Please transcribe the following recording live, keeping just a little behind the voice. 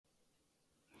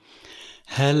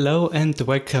Hello and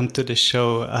welcome to the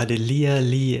show. Ardelia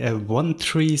Lee, a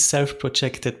 1-3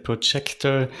 self-projected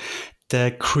projector,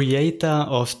 the creator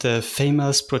of the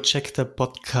famous Projector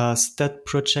podcast, That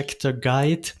Projector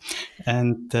Guide,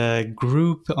 and the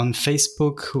group on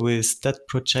Facebook who is That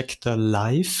Projector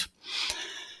Live.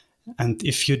 And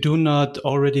if you do not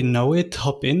already know it,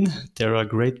 hop in. There are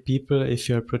great people. If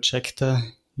you're a projector,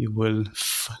 you will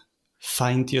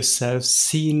find yourself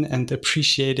seen and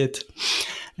appreciated.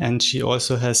 And she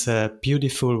also has a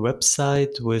beautiful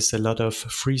website with a lot of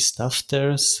free stuff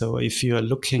there. So if you are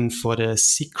looking for the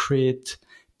secret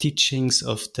teachings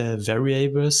of the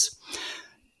variables,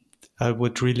 I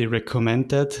would really recommend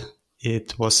that.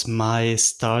 It was my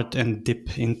start and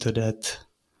dip into that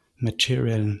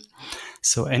material.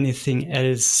 So anything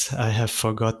else I have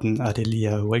forgotten,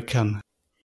 Ardelia, welcome.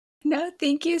 No,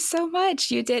 thank you so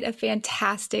much. You did a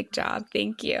fantastic job.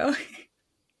 Thank you.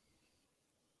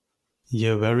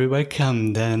 You're very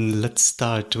welcome. Then let's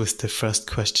start with the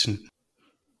first question.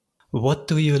 What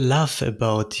do you love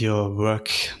about your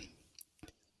work?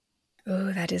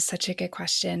 Oh, that is such a good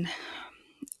question.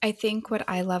 I think what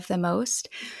I love the most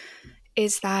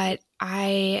is that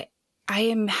I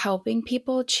am helping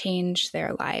people change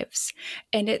their lives.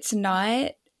 And it's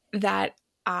not that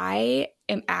I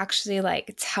am actually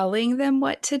telling them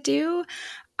what to do.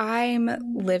 I'm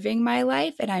living my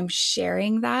life and I'm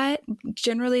sharing that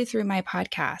generally through my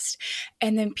podcast.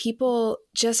 And then people,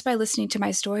 just by listening to my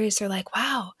stories, are like,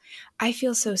 wow, I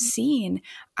feel so seen.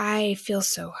 I feel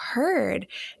so heard.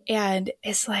 And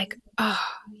it's like, oh,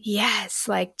 yes,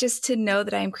 just to know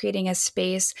that I'm creating a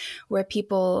space where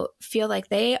people feel like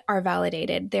they are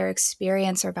validated, their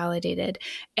experience are validated,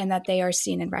 and that they are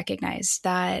seen and recognized.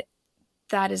 That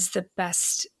is the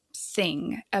best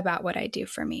thing about what I do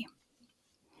for me.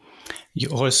 You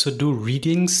also do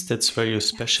readings. That's where you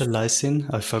specialize in.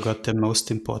 I forgot the most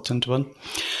important one.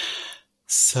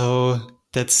 So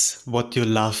that's what you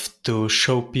love, to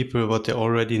show people what they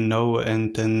already know.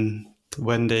 And then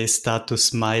when they start to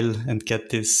smile and get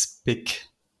this big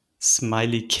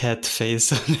smiley cat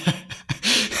face on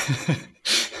their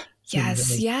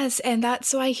Yes. And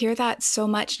so I hear that so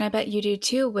much. And I bet you do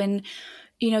too. When,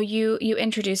 you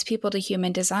introduce people to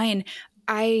human design,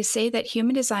 I say that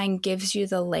human design gives you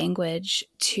the language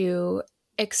to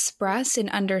express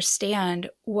and understand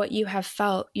what you have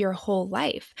felt your whole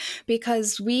life,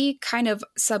 because we kind of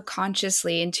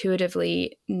subconsciously,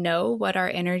 intuitively know what our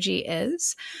energy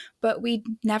is, but we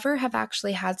never have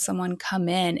actually had someone come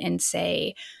in and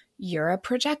say, you're a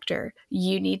projector.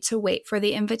 You need to wait for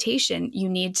the invitation. You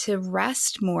need to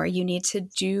rest more. You need to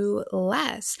do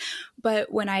less.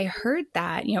 But when I heard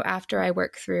that, after I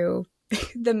worked through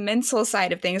the mental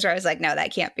side of things, where I was like, no,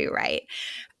 that can't be right,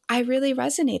 I really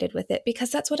resonated with it,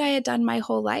 because that's what I had done my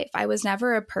whole life. I was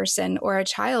never a person or a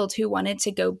child who wanted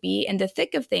to go be in the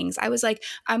thick of things. I was like,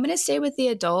 I'm going to stay with the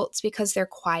adults because they're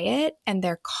quiet and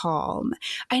they're calm.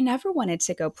 I never wanted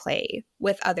to go play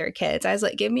with other kids. I was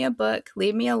like, give me a book,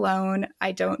 leave me alone.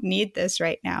 I don't need this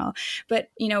right now. But,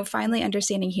 finally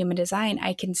understanding human design,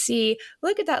 I can see,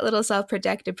 look at that little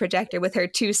self-projected projector with her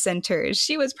 2 centers.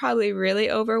 She was probably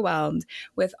really overwhelmed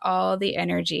with all the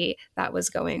energy that was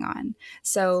going on.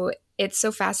 So it's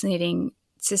so fascinating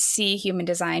to see human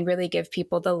design really give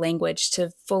people the language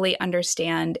to fully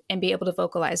understand and be able to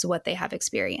vocalize what they have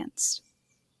experienced.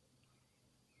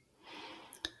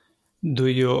 Do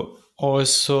you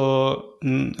also,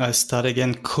 I start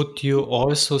again, could you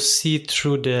also see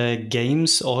through the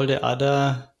games all the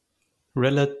other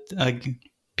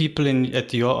people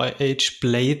at your age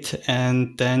played,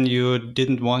 and then you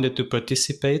didn't want it to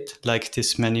participate, like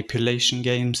these manipulation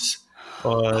games,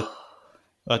 or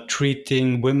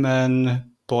treating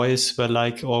women, boys were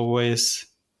like always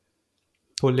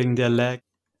pulling their leg?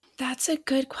 That's a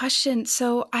good question.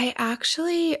 So I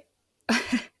actually,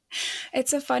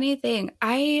 it's a funny thing.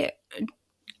 I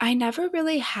never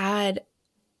really had,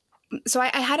 so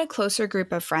I had a closer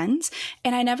group of friends,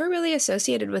 and I never really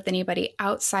associated with anybody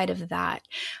outside of that.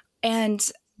 And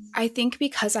I think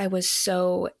because I was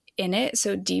so in it,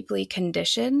 so deeply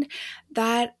conditioned,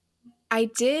 that I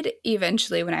did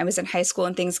eventually, when I was in high school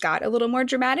and things got a little more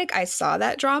dramatic, I saw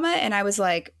that drama and I was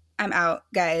like, I'm out,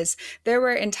 guys. There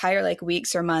were entire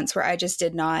weeks or months where I just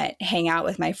did not hang out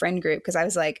with my friend group, because I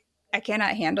was like, I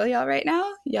cannot handle y'all right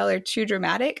now. Y'all are too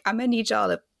dramatic. I'm going to need y'all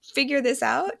to figure this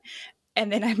out,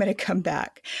 and then I'm going to come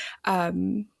back.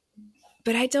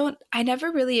 But I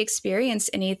never really experienced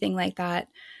anything like that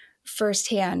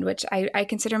firsthand, which I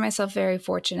consider myself very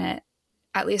fortunate,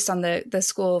 at least on the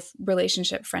school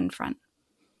relationship friend front.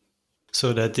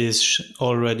 So that is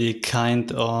already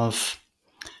kind of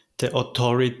the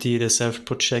authority, the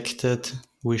self-projected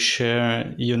we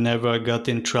share, you never got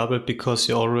in trouble because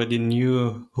you already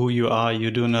knew who you are. You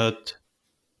do not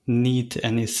need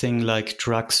anything like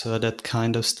drugs or that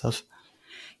kind of stuff.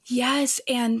 Yes.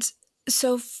 And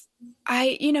so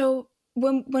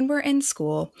when we're in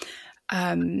school,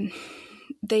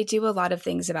 they do a lot of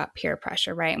things about peer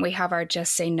pressure, right? And we have our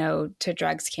Just Say No to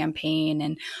Drugs campaign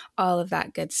and all of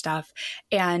that good stuff.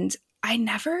 And I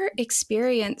never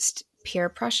experienced peer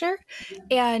pressure.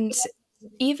 And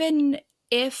even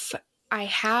if I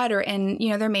had,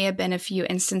 there may have been a few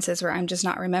instances where I'm just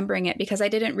not remembering it because I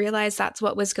didn't realize that's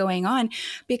what was going on,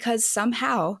 because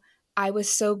somehow I was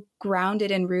so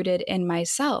grounded and rooted in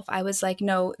myself. I was like,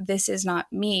 no, this is not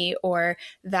me, or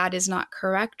that is not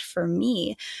correct for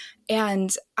me.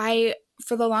 And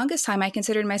for the longest time, I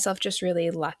considered myself just really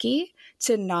lucky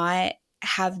to not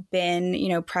have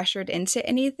been, pressured into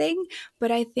anything.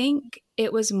 But I think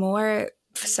it was more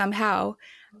somehow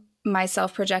my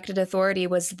self-projected authority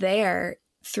was there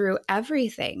through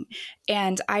everything.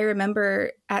 And I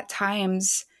remember at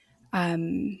times,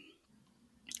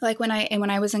 like when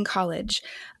I was in college,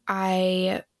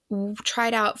 I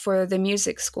tried out for the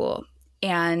music school.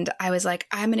 And I was like,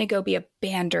 I'm going to go be a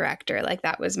band director. Like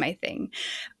that was my thing.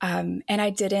 And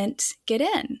I didn't get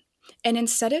in. And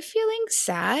instead of feeling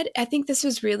sad, I think this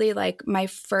was really like my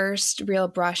first real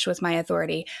brush with my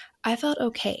authority. I felt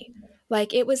okay.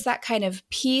 Like it was that kind of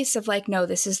peace of like, no,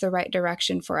 this is the right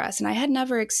direction for us. And I had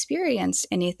never experienced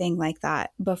anything like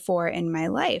that before in my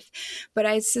life. But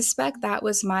I suspect that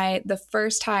was the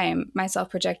first time my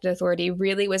self-projected authority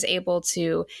really was able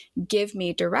to give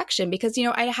me direction, because,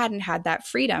 I hadn't had that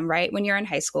freedom, right? When you're in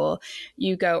high school,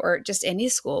 you go, or just any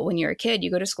school, when you're a kid, you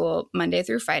go to school Monday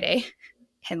through Friday.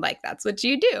 And like, that's what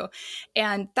you do.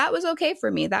 And that was okay for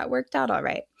me. That worked out all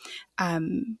right.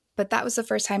 But that was the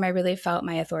first time I really felt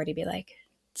my authority be like,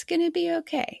 it's going to be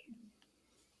okay.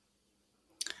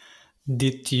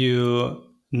 Did you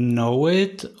know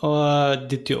it, or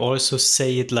did you also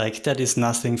say it like, that is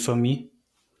nothing for me?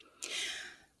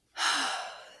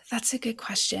 That's a good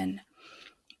question.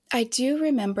 I do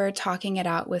remember talking it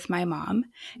out with my mom,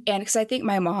 and because I think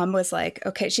my mom was like,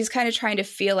 okay, she's kind of trying to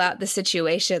feel out the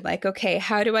situation. Like, okay,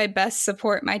 how do I best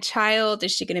support my child?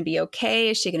 Is she going to be okay?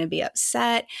 Is she going to be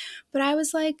upset? But I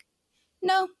was like,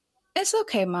 no, it's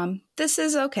okay, Mom. This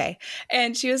is okay.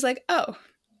 And she was like, oh,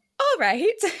 all right.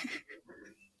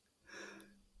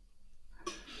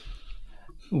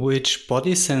 Which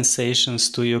body sensations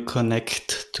do you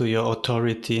connect to your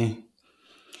authority?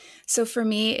 So for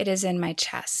me, it is in my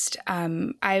chest.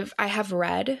 I have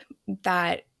read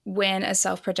that when a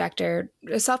self-projected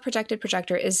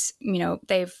projector is,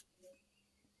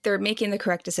 they're making the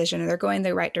correct decision, or they're going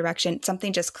the right direction,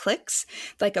 something just clicks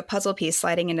like a puzzle piece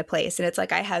sliding into place. And it's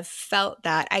like, I have felt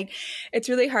that. It's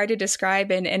really hard to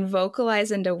describe and vocalize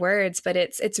into words, but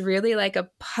it's really like a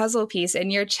puzzle piece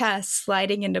in your chest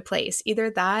sliding into place. Either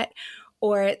that,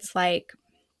 or it's like,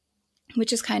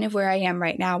 which is kind of where I am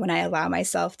right now when I allow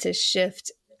myself to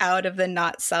shift out of the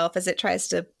not self as it tries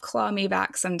to claw me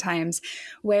back sometimes,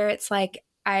 where it's like,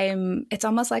 it's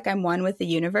almost like I'm one with the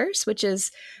universe, which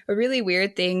is a really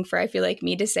weird thing for, I feel like,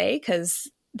 me to say, because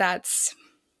that's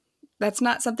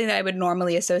not something that I would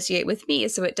normally associate with me.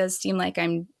 So it does seem like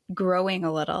I'm growing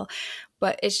a little,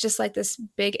 but it's just like this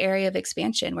big area of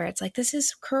expansion where it's like, this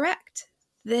is correct.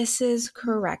 This is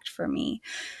correct for me.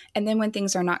 And then when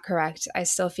things are not correct, I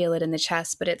still feel it in the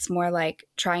chest, but it's more like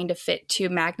trying to fit two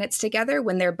magnets together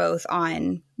when they're both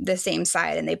on the same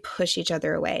side and they push each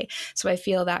other away. So I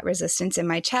feel that resistance in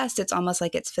my chest. It's almost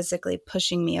like it's physically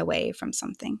pushing me away from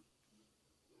something.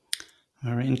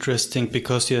 Very interesting,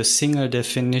 because you're a single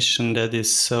definition that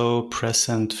is so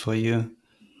present for you.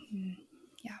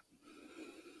 Yeah.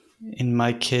 In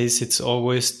my case, it's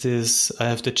always this, I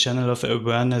have the channel of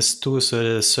awareness too. So at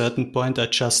a certain point, I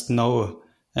just know.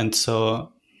 And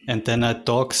then I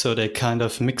talk, so they kind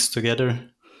of mix together.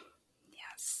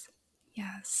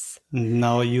 Yes.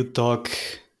 Now you talk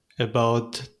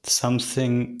about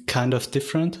something kind of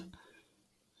different.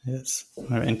 Yes,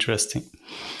 very interesting.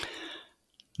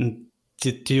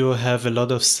 Did you have a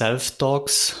lot of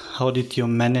self-talks? How did you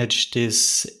manage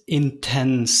this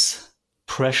intense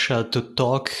pressure to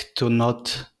talk, to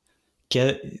not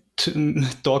get to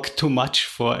talk too much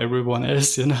for everyone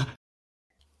else,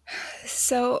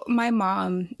 So my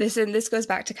mom, this goes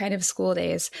back to kind of school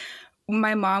days.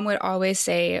 My mom would always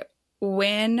say,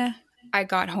 when I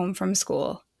got home from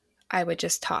school, I would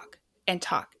just talk and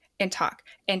talk and talk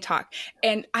and talk.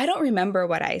 And I don't remember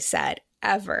what I said.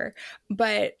 ever.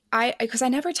 But because I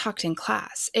never talked in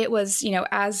class, it was,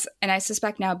 and I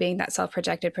suspect now, being that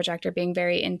self-projected projector, being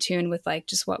very in tune with like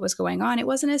just what was going on, it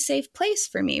wasn't a safe place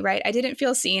for me, right? I didn't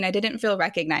feel seen. I didn't feel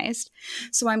recognized.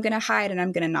 So I'm going to hide and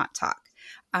I'm going to not talk.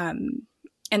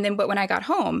 But when I got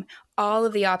home, all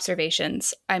of the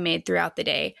observations I made throughout the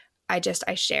day, I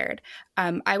shared.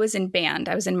 I was in band.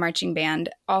 I was in marching band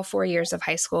all 4 years of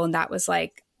high school. And that was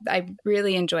like, I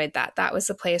really enjoyed that. That was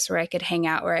the place where I could hang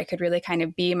out, where I could really kind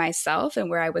of be myself and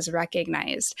where I was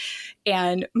recognized.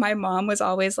 And my mom was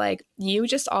always like, you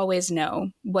just always know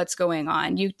what's going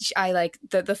on. I like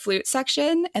the flute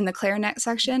section and the clarinet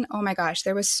section. Oh my gosh,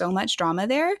 there was so much drama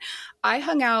there. I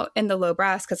hung out in the low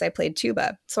brass because I played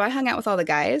tuba. So I hung out with all the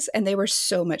guys and they were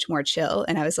so much more chill.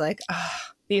 And I was like, oh,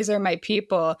 these are my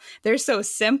people. They're so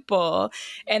simple.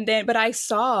 But I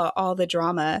saw all the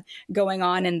drama going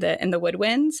on in the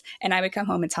woodwinds, and I would come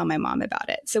home and tell my mom about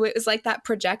it. So it was like that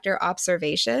projector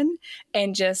observation,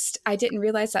 and I didn't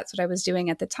realize that's what I was doing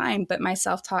at the time, but my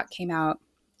self-talk came out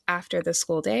after the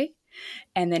school day.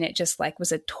 And then it just like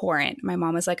was a torrent. My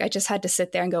mom was like, I just had to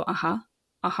sit there and go, uh-huh,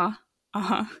 uh-huh,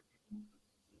 uh-huh.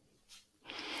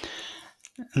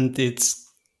 And it's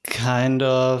kind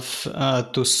of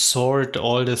to sort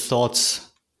all the thoughts,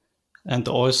 and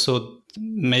also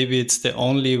maybe it's the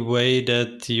only way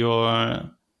that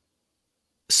your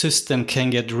system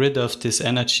can get rid of this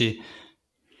energy.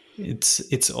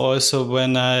 It's also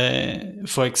when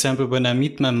for example, when I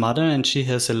meet my mother and she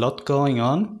has a lot going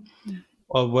on,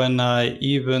 or when I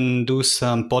even do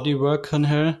some body work on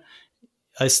her,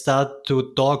 I start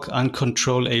to talk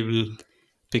uncontrollable,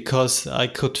 because I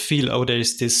could feel, there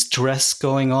is this stress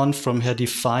going on from her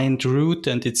defined root,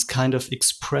 and it's kind of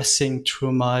expressing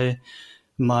through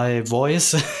my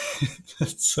voice.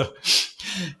 So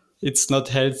it's not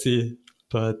healthy,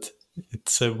 but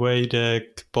it's a way the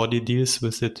body deals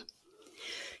with it.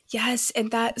 Yes,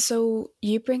 and so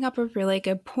you bring up a really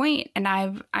good point. And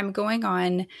I'm going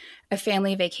on a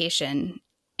family vacation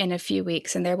in a few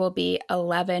weeks, and there will be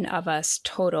 11 of us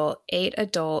total, 8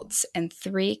 adults and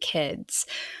 3 kids.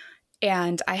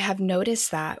 And I have noticed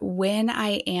that when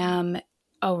I am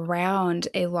around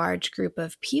a large group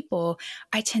of people,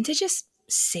 I tend to just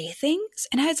say things.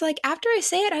 And I was like, after I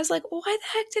say it, I was like, well, why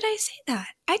the heck did I say that?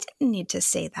 I didn't need to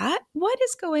say that. What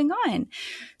is going on?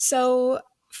 So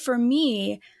for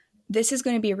me, this is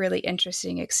going to be a really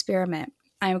interesting experiment.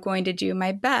 I'm going to do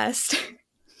my best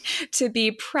to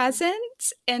be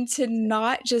present and to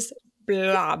not just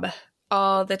blob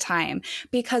all the time.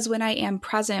 Because when I am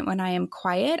present, when I am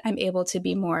quiet, I'm able to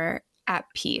be more at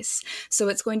peace. So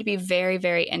it's going to be very,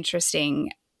 very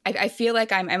interesting. I feel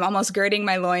like I'm almost girding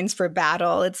my loins for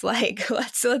battle. It's like,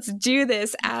 let's do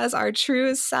this as our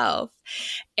true self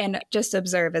and just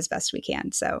observe as best we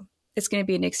can. So it's going to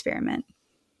be an experiment.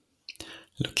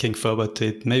 Looking forward to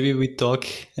it. Maybe we talk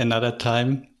another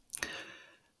time.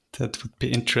 That would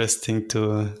be interesting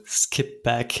to skip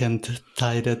back and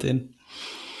tie that in.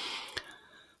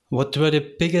 What were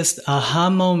the biggest aha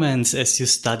moments as you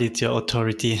studied your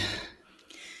authority?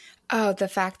 Oh, the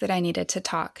fact that I needed to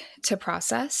talk to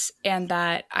process, and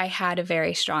that I had a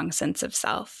very strong sense of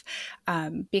self,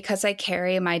 because I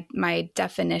carry my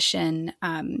definition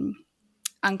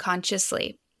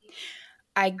unconsciously.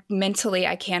 I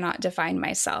cannot define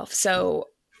myself. So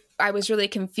I was really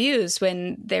confused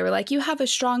when they were like, you have a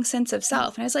strong sense of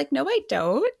self. And I was like, no, I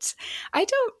don't.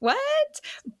 What?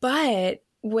 But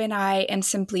when I am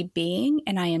simply being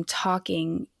and I am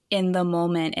talking in the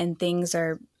moment and things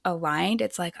are aligned,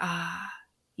 it's like,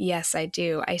 yes, I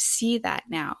do. I see that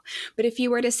now. But if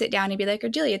you were to sit down and be like,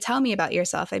 Ardelia, tell me about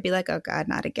yourself, I'd be like, oh God,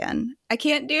 not again. I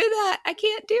can't do that. I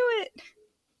can't do it.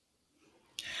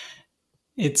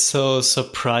 It's so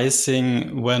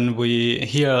surprising when we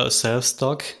hear ourselves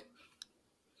talk.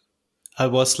 I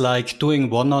was like doing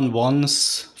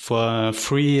one-on-ones for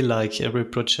free, like every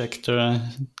projector,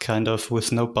 kind of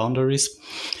with no boundaries.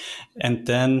 And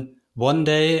then one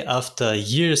day after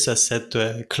years, I said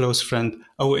to a close friend,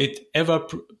 oh, it ever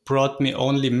brought me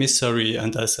only misery.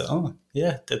 And I said, oh,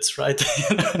 yeah, that's right.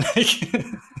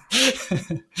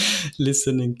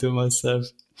 Listening to myself.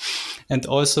 And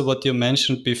also what you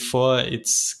mentioned before,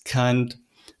 it's kind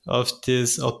of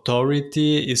this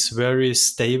authority is very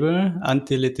stable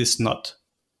until it is not.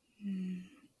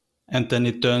 And then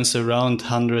it turns around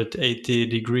 180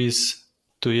 degrees.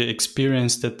 Do you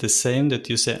experience that the same, that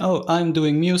you say, oh, I'm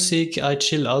doing music, I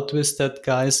chill out with that,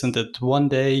 guys, and that one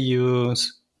day you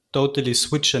totally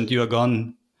switch and you are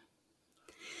gone?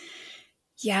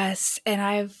 Yes. And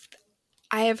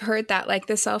I have heard that, like,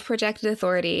 the self-projected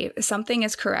authority, something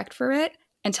is correct for it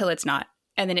until it's not.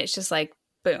 And then it's just like,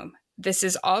 boom, this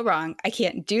is all wrong. I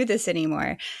can't do this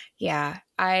anymore. Yeah.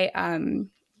 When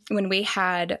we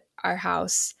had our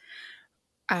house,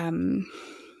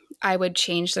 I would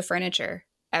change the furniture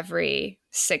every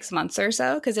 6 months or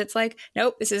so, because it's like,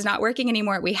 nope, this is not working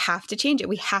anymore. We have to change it.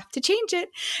 We have to change it.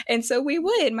 And so we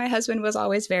would. My husband was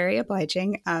always very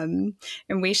obliging. And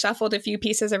we shuffled a few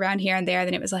pieces around here and there.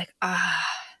 Then it was like,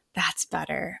 that's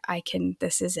better.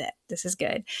 This is it. This is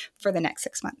good for the next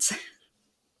 6 months.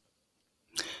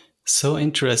 So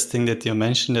interesting that you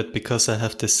mentioned it, because I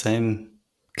have the same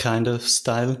kind of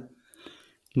style.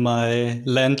 My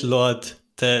landlord,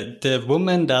 the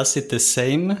woman does it the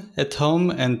same at home,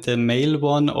 and the male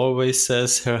one always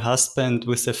says her husband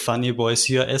with a funny voice,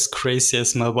 "You're as crazy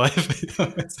as my wife."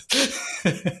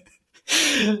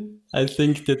 I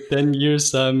think the 10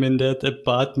 years I'm in that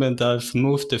apartment, I've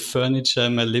moved the furniture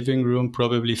in my living room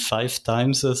probably 5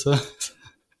 times or so.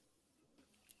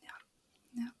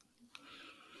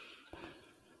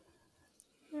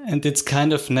 And it's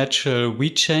kind of natural. We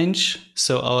change,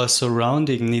 so our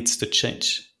surrounding needs to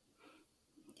change.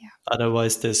 Yeah.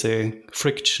 Otherwise, there's a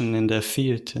friction in the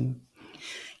field.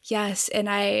 Yes. And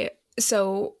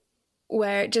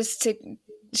just to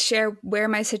share where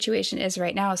my situation is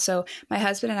right now. So my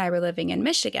husband and I were living in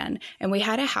Michigan, and we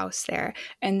had a house there,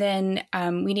 and then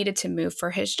we needed to move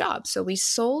for his job. So we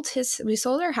sold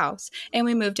our house, and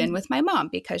we moved in with my mom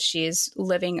because she's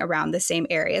living around the same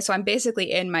area. So I'm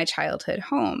basically in my childhood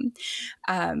home.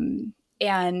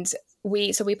 And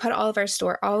we put all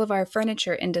of our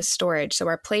furniture into storage. So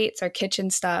our plates, our kitchen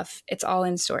stuff, it's all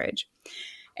in storage.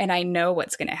 And I know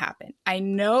what's going to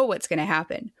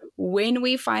happen. When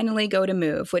we finally go to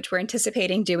move, which we're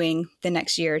anticipating doing the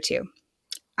next year or two.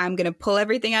 I'm going to pull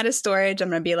everything out of storage. I'm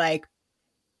going to be like,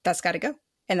 that's got to go.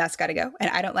 And that's got to go.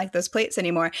 And I don't like those plates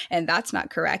anymore. And that's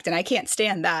not correct. And I can't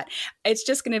stand that. It's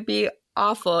just going to be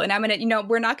awful. And I'm going to,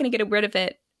 we're not going to get rid of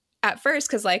it at first,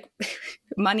 because like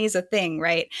money's a thing,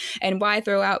 right? And why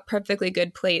throw out perfectly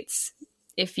good plates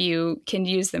if you can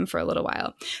use them for a little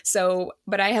while? So,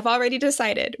 but I have already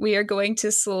decided we are going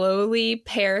to slowly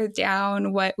pare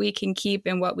down what we can keep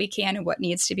and what we can and what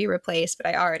needs to be replaced. But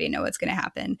I already know what's going to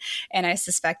happen. And I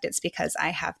suspect it's because I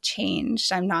have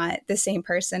changed. I'm not the same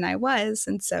person I was.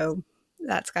 And so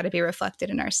that's got to be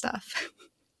reflected in our stuff.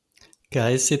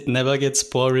 Guys, it never gets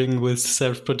boring with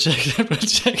self-projected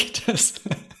projectors.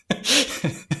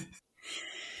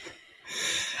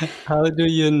 How do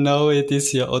you know it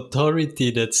is your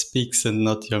authority that speaks and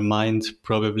not your mind?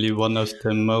 Probably one of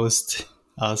the most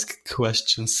asked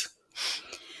questions.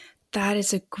 That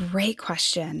is a great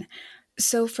question.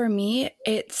 So for me,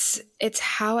 it's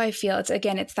how I feel.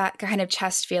 It's that kind of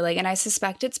chest feeling. And I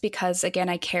suspect it's because, again,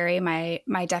 I carry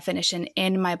my definition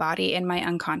in my body, in my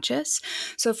unconscious.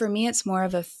 So for me, it's more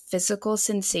of a physical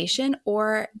sensation,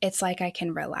 or it's like I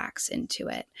can relax into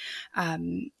it.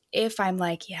 If I'm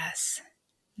like, yes,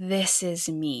 this is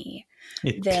me,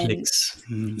 then clicks.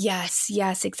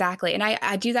 Yes, exactly. And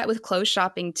I do that with clothes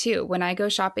shopping too. When I go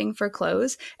shopping for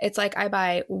clothes, it's like I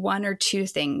buy 1 or 2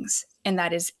 things, and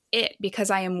that is it, because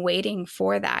I am waiting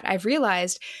for that. I've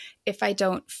realized if I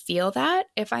don't feel that,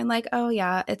 if I'm like, oh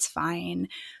yeah, it's fine,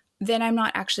 then I'm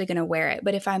not actually going to wear it.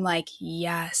 But if I'm like,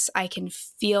 yes, I can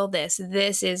feel this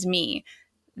is me,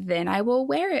 then I will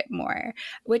wear it more,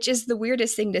 which is the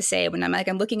weirdest thing to say when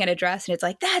I'm looking at a dress and it's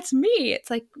like, that's me. It's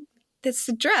like, it's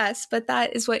a dress, but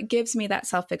that is what gives me that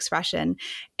self-expression.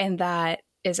 And that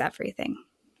is everything.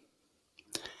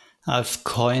 I've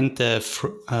coined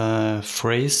the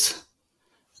phrase,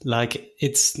 like,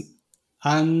 it's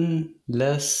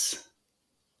unless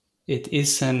it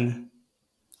is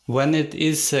when it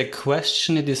is a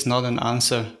question, it is not an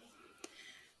answer.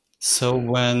 So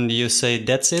when you say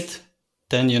that's it,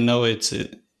 then you know it's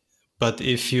it. But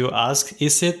if you ask,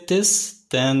 is it this,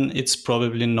 then it's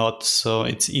probably not. So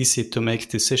it's easy to make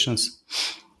decisions.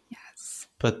 Yes.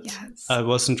 But yes. I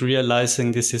wasn't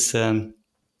realizing this is a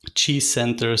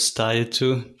G-center style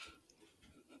too.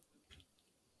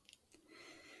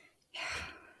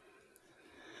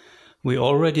 We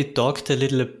already talked a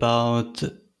little about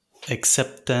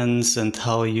acceptance and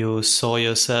how you saw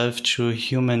yourself through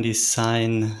human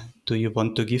design. Do you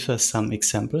want to give us some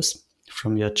examples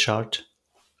from your chart?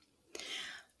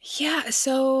 Yeah,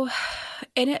 so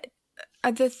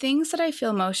the things that I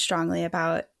feel most strongly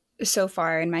about so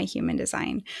far in my human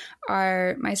design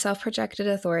are my self-projected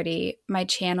authority, my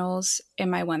channels, and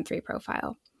my 1-3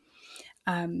 profile.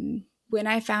 When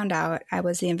I found out I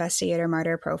was the investigator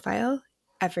martyr profile,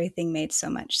 everything made so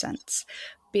much sense,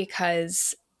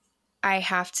 because I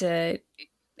have to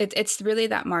It's really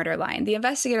that martyr line. The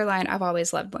investigator line, I've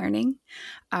always loved learning.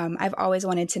 I've always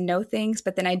wanted to know things,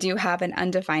 but then I do have an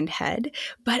undefined head.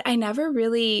 But I never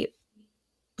really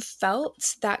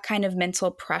felt that kind of mental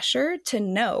pressure to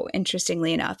know,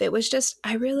 interestingly enough. It was just,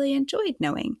 I really enjoyed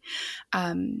knowing.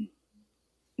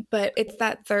 But it's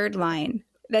that third line.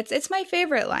 It's my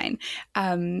favorite line,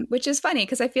 which is funny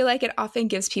because I feel like it often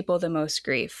gives people the most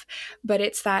grief. But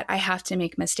it's that I have to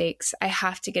make mistakes. I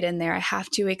have to get in there. I have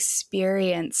to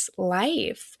experience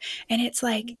life. And it's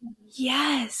like,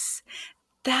 yes,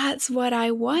 that's what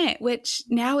I want, which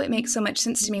now it makes so much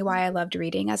sense to me why I loved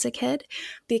reading as a kid.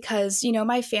 Because,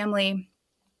 my family,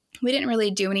 we didn't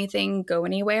really do anything, go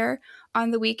anywhere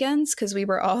on the weekends because we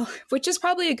were all, which is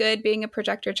probably a good, being a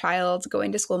projector child,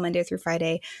 going to school Monday through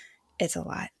Friday. It's a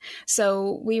lot.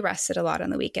 So we rested a lot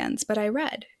on the weekends, but I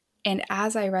read. And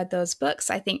as I read those books,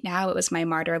 I think now it was my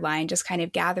martyr line, just kind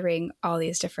of gathering all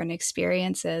these different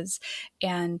experiences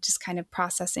and just kind of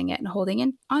processing it and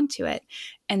holding onto it.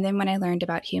 And then when I learned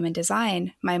about human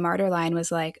design, my martyr line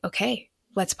was like, okay,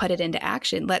 let's put it into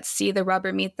action. Let's see the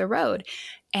rubber meet the road.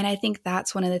 And I think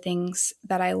that's one of the things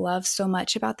that I love so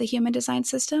much about the human design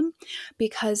system,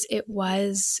 because it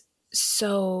was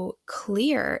so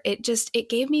clear. It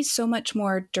gave me so much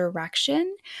more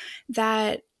direction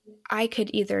that I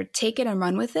could either take it and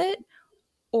run with it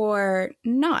or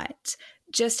not,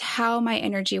 just how my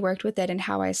energy worked with it and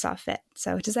how I saw fit.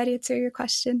 So does that answer your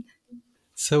question?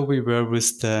 So we were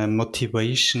with the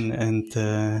motivation and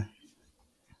the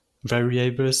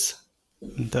variables.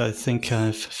 And I think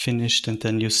I've finished, and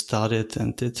then you started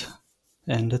and it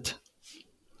ended.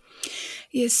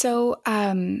 Yeah, so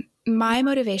my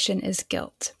motivation is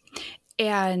guilt.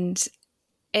 And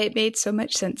it made so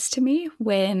much sense to me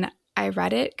when I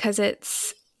read it, because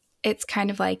it's kind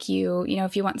of like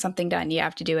if you want something done, you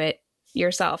have to do it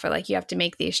yourself, or like you have to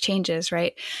make these changes,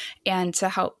 right? And to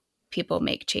help people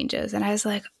make changes. And I was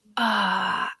like,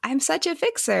 I'm such a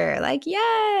fixer. Like,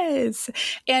 yes.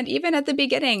 And even at the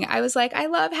beginning, I was like, I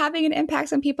love having an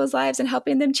impact on people's lives and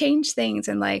helping them change things.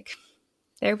 And like,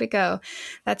 there we go.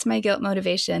 That's my guilt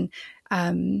motivation.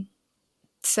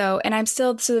 So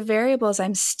the variables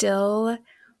I'm still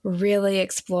really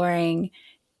exploring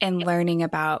and learning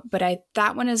about, but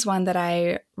that one is one that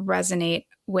I resonate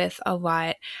with a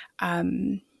lot.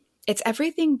 It's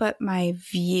everything but my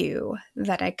view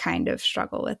that I kind of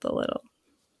struggle with a little.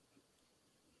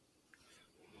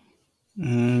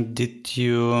 Did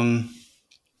you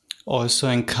also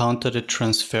encounter the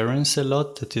transference a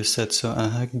lot that you said? So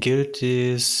guilt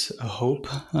is a hope,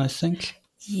 I think.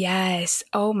 Yes.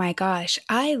 Oh my gosh.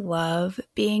 I love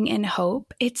being in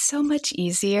hope. It's so much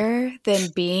easier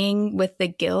than being with the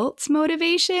guilt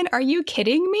motivation. Are you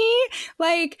kidding me?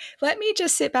 Like, let me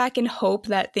just sit back and hope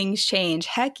that things change.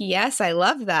 Heck yes, I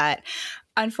love that.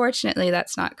 Unfortunately,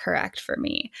 that's not correct for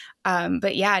me.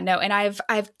 But yeah, no. And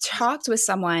I've talked with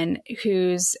someone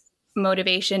whose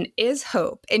motivation is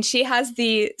hope, and she has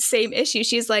the same issue.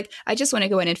 She's like, I just want to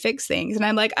go in and fix things. And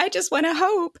I'm like, I just want to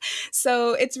hope.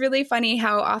 So it's really funny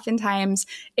how oftentimes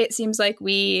it seems like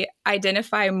we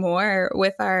identify more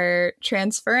with our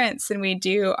transference than we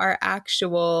do our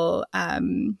actual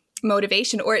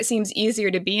motivation, or it seems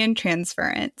easier to be in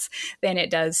transference than it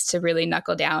does to really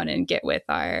knuckle down and get with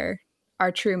our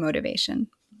true motivation.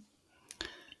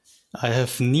 I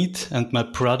have need and my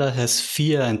brother has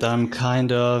fear, and I'm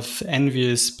kind of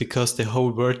envious because the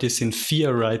whole world is in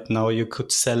fear right now. You could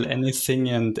sell anything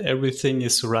and everything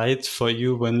is right for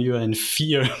you when you are in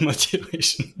fear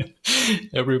motivation.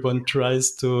 Everyone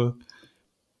tries to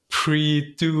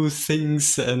pre-do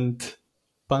things and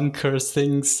bunker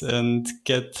things and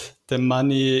get the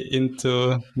money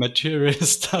into material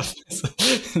stuff.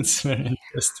 It's very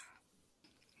interesting.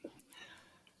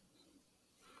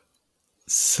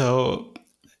 So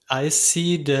I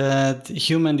see that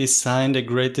human design, the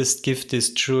greatest gift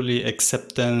is truly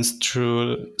acceptance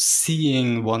through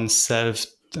seeing oneself.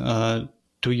 Do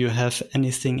you have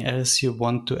anything else you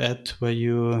want to add where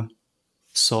you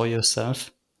saw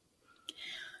yourself?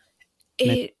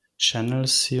 Maybe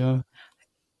channels you?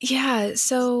 Yeah.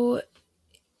 So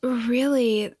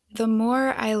really, the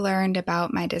more I learned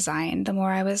about my design, the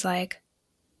more I was like,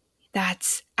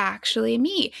 that's actually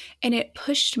me. And it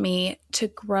pushed me to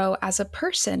grow as a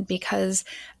person because,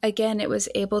 again, it was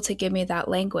able to give me that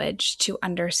language to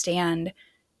understand,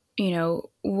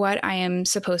 what I am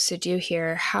supposed to do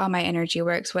here, how my energy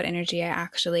works, what energy I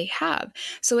actually have.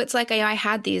 So it's like I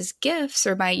had these gifts,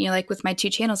 or like with my 2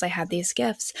 channels, I had these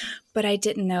gifts, but I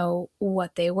didn't know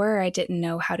what they were. I didn't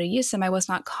know how to use them. I was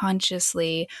not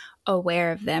consciously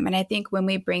aware of them. And I think when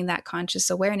we bring that conscious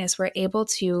awareness, we're able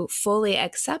to fully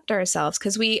accept ourselves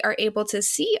because we are able to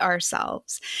see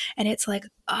ourselves. And it's like,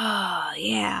 oh,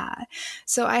 yeah.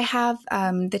 So I have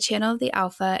the channel of the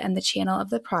alpha and the channel of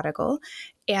the prodigal.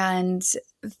 And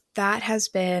that has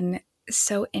been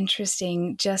so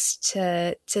interesting just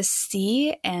to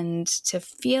see and to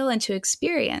feel and to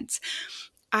experience.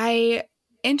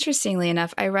 Interestingly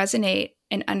enough, I resonate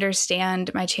and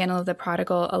understand my channel of the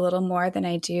prodigal a little more than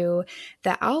I do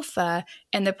the alpha.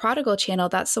 And the prodigal channel,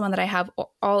 that's the one that I have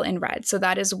all in red. So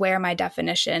that is where my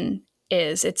definition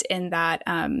is. It's in that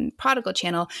prodigal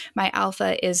channel. My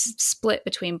alpha is split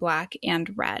between black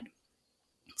and red.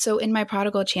 So in my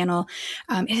prodigal channel,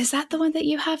 is that the one that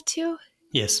you have too?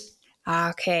 Yes.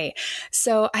 Okay.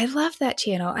 So I love that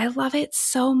channel. I love it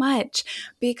so much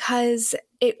because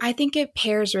I think it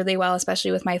pairs really well,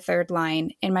 especially with my third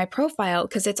line in my profile,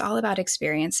 because it's all about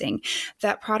experiencing.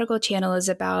 That prodigal channel is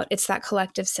about, it's that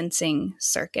collective sensing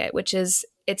circuit, which is,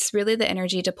 it's really the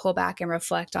energy to pull back and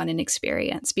reflect on an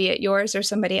experience, be it yours or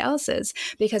somebody else's,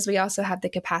 because we also have the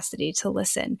capacity to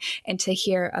listen and to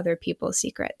hear other people's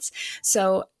secrets.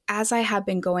 So as I have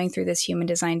been going through this human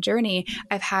design journey,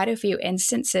 I've had a few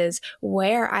instances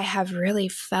where I have really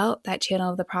felt that channel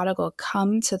of the prodigal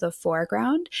come to the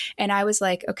foreground. And I was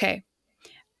like, okay,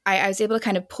 I was able to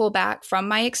kind of pull back from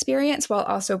my experience while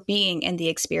also being in the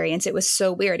experience. It was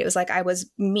so weird. It was like I was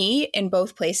me in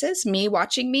both places, me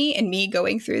watching me and me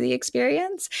going through the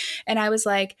experience. And I was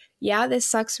like, yeah, this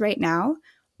sucks right now,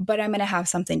 but I'm going to have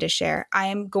something to share. I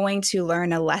am going to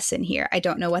learn a lesson here. I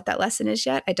don't know what that lesson is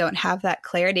yet. I don't have that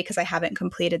clarity because I haven't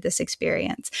completed this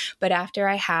experience. But after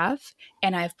I have,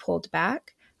 and I've pulled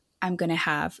back, I'm going to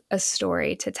have a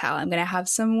story to tell. I'm going to have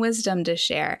some wisdom to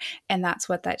share. And that's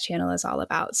what that channel is all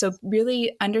about. So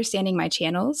really understanding my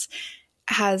channels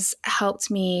has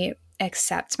helped me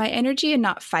accept my energy and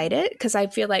not fight it. Because I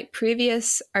feel like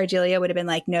previous Ardelia would have been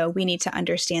like, no, we need to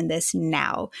understand this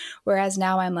now. Whereas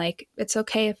now I'm like, it's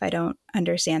okay if I don't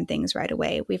understand things right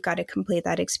away. We've got to complete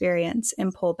that experience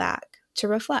and pull back to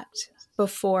reflect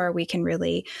before we can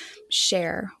really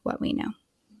share what we know.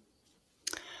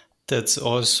 That's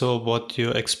also what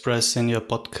you express in your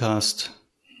podcast,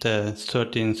 the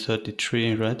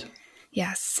 1333, right?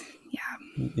 Yes.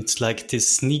 Yeah. It's like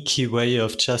this sneaky way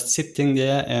of just sitting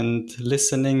there and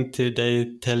listening till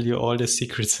they tell you all the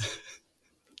secrets.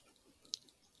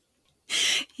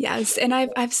 Yes. And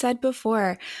I've said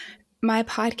before, my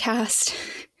podcast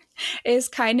is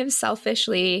kind of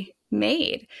selfishly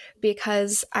made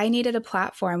because I needed a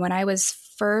platform when I was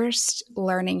first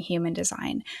learning human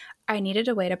design. I needed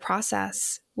a way to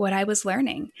process what I was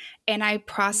learning. And I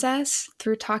process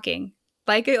through talking.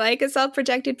 Like a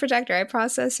self-projected projector, I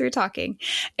process through talking.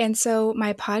 And so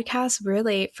my podcast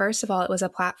really, first of all, it was a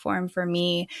platform for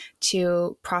me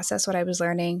to process what I was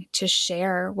learning, to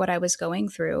share what I was going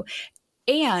through.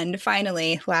 And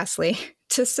finally, lastly,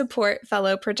 to support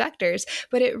fellow projectors.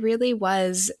 But it really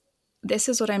was, this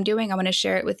is what I'm doing. I want to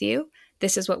share it with you.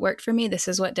 This is what worked for me. This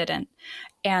is what didn't.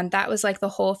 And that was like the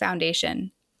whole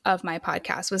foundation of my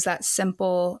podcast, was that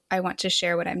simple, I want to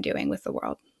share what I'm doing with the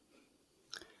world.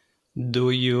 Do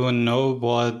you know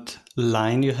what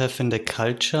line you have in the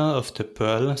culture of the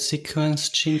Pearl sequence,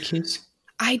 Gene Keys?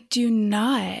 I do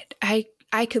not. I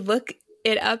could look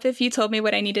it up if you told me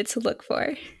what I needed to look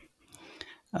for.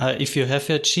 If you have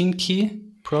your Gene Key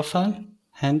profile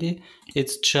handy,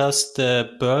 it's just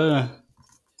the Pearl,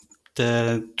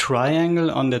 the triangle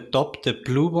on the top, the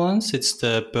blue ones, it's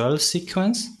the Pearl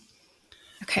sequence.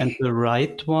 Okay. And the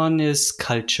right one is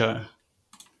culture.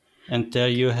 And there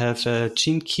you have a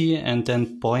Gene Key and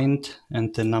then point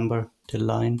and the number, the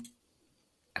line.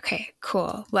 Okay,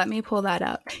 cool. Let me pull that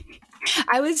up.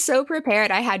 I was so prepared.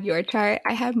 I had your chart.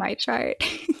 I had my chart.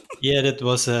 Yeah, that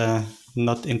was a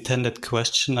not intended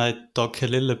question. I talk a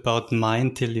little about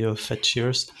mine till you fetch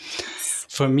yours.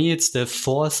 For me, it's the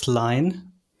fourth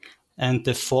line. And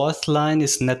the fourth line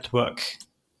is network.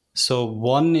 So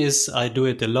 1 is I do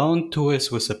it alone, 2 is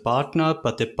with a partner,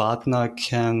 but the partner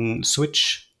can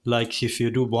switch. Like if you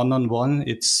do one-on-one,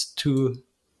 it's 2,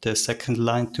 the second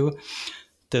line 2.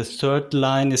 The third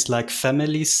line is like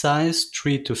family size,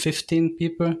 3 to 15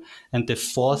 people. And the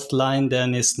fourth line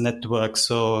then is network,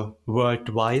 so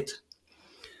worldwide,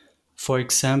 for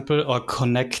example, or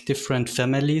connect different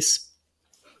families.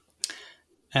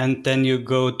 And then you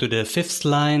go to the fifth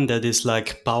line, that is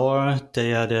like power.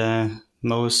 They are the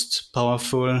most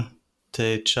powerful.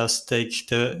 They just take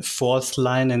the fourth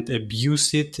line and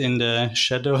abuse it in the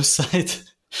shadow side.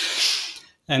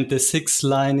 And the sixth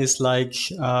line is like,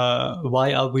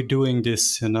 why are we doing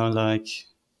this? You know, like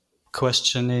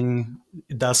questioning.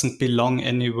 It doesn't belong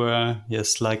anywhere.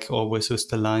 Yes, like always with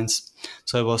the lines.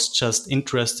 So I was just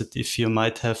interested if you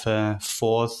might have a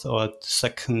fourth or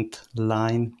second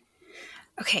line.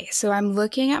 Okay, so I'm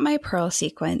looking at my pearl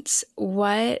sequence.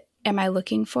 What am I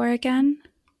looking for again?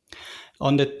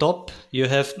 On the top, you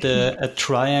have a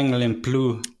triangle in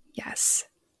blue. Yes.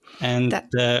 And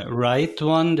the right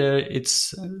one there, it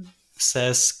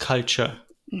says culture.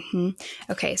 Mm-hmm.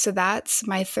 Okay, so that's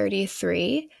my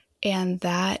 33, and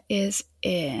that is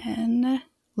in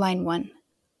line 1.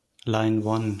 Line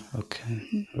 1,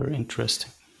 okay. Very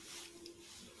interesting.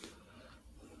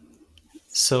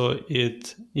 So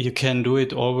you can do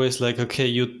it always like, okay,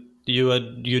 you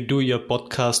do your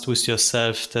podcast with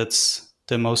yourself. That's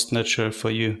the most natural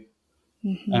for you.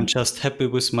 Mm-hmm. I'm just happy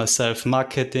with myself.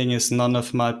 Marketing is none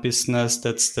of my business.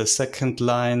 That's the second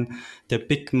line. The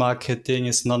big marketing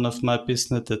is none of my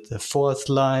business. That's the fourth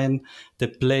line. The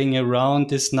playing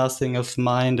around is nothing of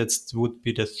mine. That would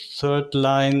be the third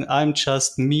line. I'm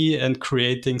just me and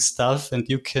creating stuff, and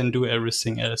you can do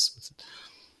everything else with it.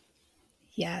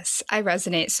 Yes, I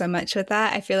resonate so much with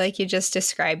that. I feel like you just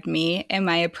described me and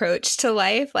my approach to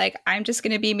life. Like, I'm just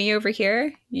going to be me over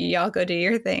here. Y'all go do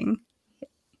your thing.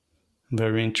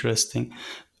 Very interesting.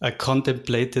 I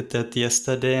contemplated that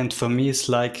yesterday, and for me, it's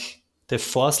like the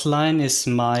fourth line is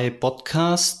my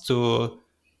podcast to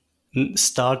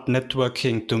start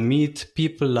networking, to meet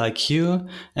people like you,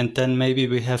 and then maybe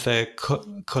we have a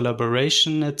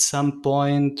collaboration at some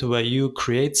point where you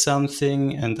create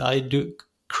something and I do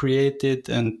create it,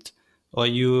 and or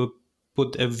you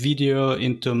put a video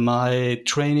into my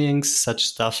trainings, such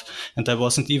stuff. And I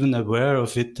wasn't even aware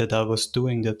of it, that I was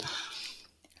doing that.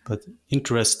 But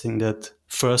interesting that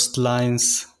first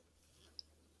lines,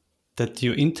 that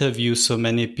you interview so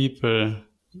many people,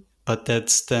 but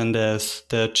that's then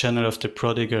the channel of the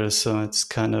prodigal. So it's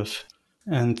kind of,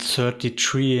 and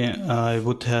 33, I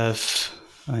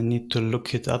need to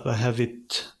look it up. I have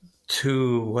it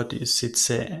too. What is it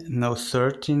say? No,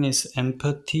 13 is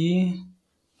empathy.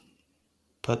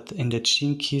 But in the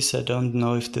gene keys, I don't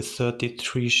know if the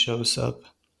 33 shows up.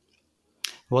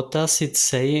 What does it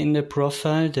say in the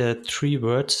profile? The 3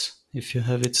 words, if you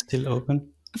have it still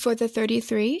open. For the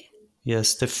 33?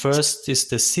 Yes, the first is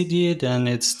the city, then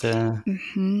it's the...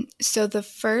 Mm-hmm. So the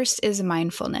first is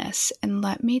mindfulness. And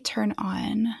let me turn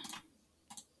on...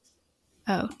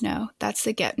 Oh, no, that's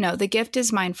the gift. No, the gift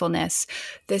is mindfulness.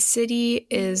 The city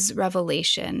is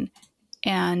revelation.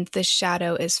 And the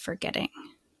shadow is forgetting.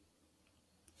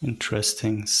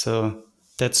 Interesting. So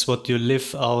that's what you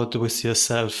live out with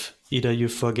yourself. Either you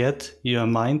forget, you are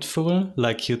mindful,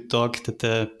 like you talked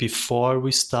before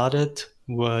we started,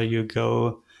 where you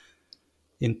go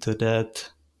into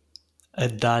that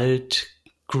adult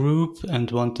group and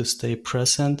want to stay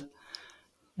present.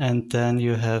 And then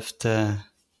you have the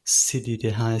city, the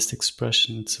highest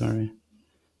expression. Sorry.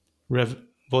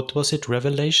 What was it?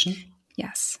 Revelation?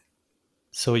 Yes.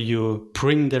 So you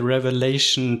bring the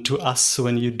revelation to us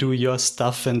when you do your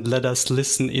stuff and let us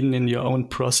listen in your own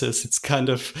process. It's kind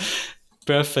of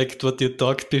perfect what you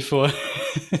talked before.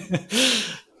 Yeah.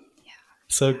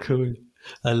 So cool.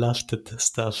 I loved that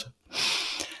stuff.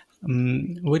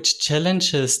 Which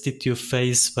challenges did you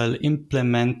face while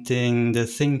implementing the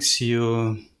things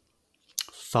you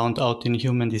found out in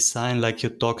human design, like you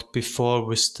talked before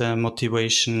with the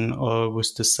motivation or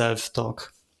with the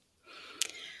self-talk?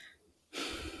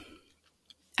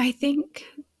 I think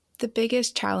the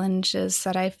biggest challenges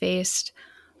that I faced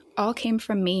all came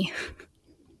from me.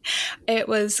 It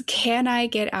was, can I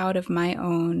get out of my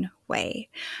own way?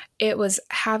 It was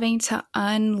having to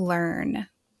unlearn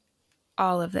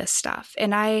all of this stuff.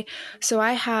 And I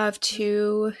have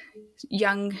 2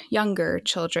 younger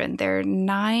children. They're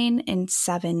 9 and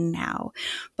 7 now.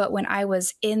 But when I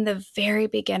was in the very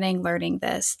beginning learning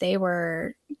this, they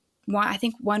were I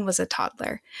think one was a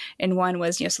toddler and one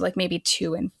was, so like maybe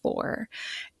 2 and 4.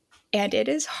 And it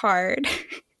is hard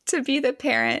to be the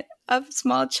parent of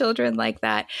small children like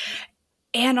that.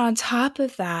 And on top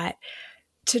of that,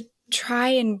 to try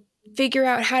and figure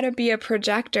out how to be a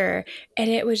projector. And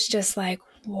it was just like,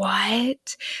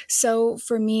 what? So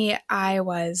for me, I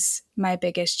was my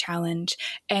biggest challenge.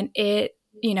 And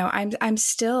I'm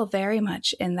still very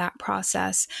much in that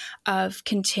process of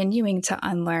continuing to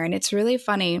unlearn. It's really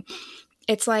funny.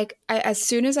 It's like as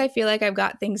soon as I feel like I've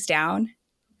got things down,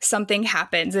 something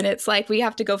happens and it's like we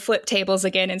have to go flip tables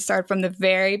again and start from the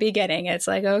very beginning. It's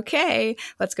like, okay,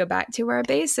 let's go back to our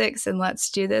basics and let's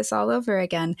do this all over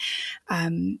again.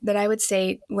 But I would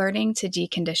say learning to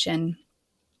decondition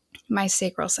my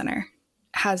sacral center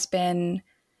has been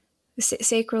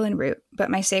sacral and root, but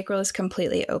my sacral is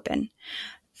completely open.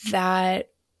 That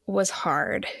was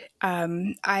hard.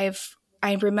 I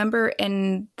remember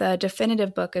in the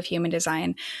definitive book of human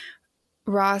design,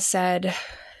 Ra said,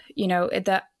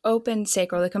 the open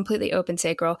sacral, the completely open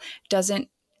sacral, doesn't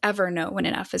ever know when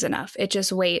enough is enough. It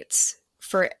just waits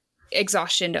for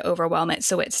exhaustion to overwhelm it,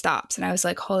 so it stops. And I was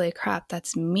like, holy crap,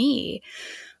 that's me.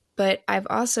 But I've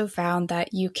also found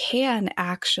that you can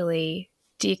actually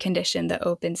decondition the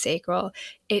open sacral.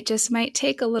 It just might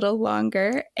take a little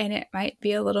longer and it might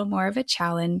be a little more of a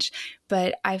challenge.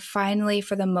 But I've finally,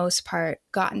 for the most part,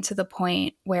 gotten to the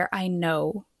point where I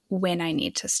know when I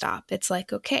need to stop. It's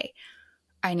like, okay,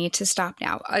 I need to stop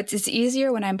now. It's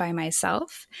easier when I'm by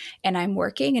myself and I'm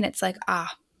working and it's like,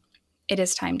 it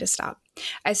is time to stop.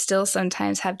 I still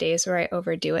sometimes have days where I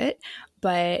overdo it,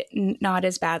 but not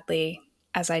as badly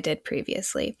as I did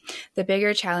previously. The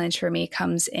bigger challenge for me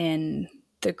comes in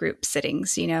the group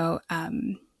sittings.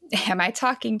 Am I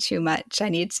talking too much? I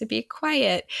need to be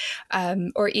quiet.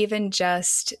 Or even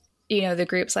just, the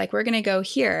group's like, we're going to go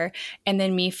here. And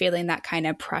then me feeling that kind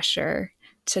of pressure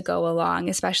to go along,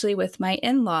 especially with my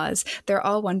in-laws. They're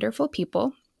all wonderful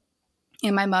people.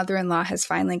 And my mother-in-law has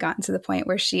finally gotten to the point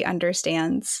where she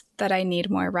understands that I need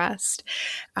more rest.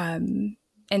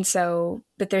 And so,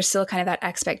 but there's still kind of that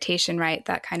expectation, right?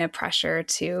 That kind of pressure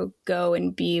to go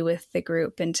and be with the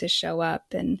group and to show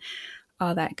up and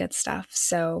all that good stuff.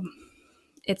 So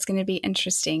it's going to be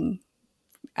interesting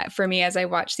for me as I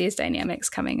watch these dynamics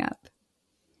coming up.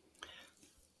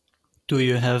 Do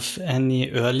you have any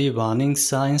early warning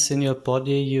signs in your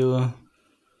body you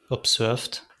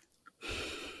observed?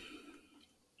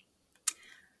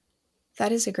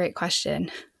 That is a great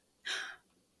question.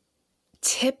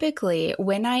 Typically,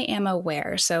 when I am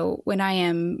aware, so when I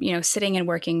am, sitting and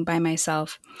working by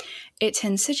myself, it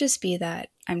tends to just be that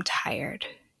I'm tired.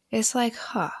 It's like,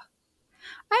 I'm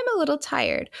a little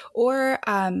tired. Or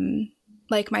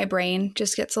like my brain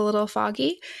just gets a little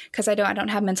foggy because I don't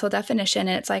have mental definition.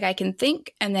 And it's like I can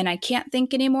think and then I can't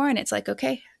think anymore. And it's like,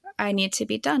 okay, I need to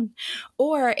be done.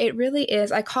 Or it really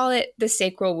is, I call it the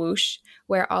sacral whoosh,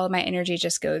 where all of my energy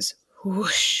just goes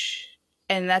whoosh.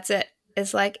 And that's it.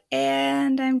 It's like,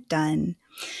 and I'm done.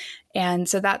 And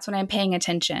so that's when I'm paying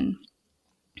attention.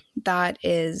 That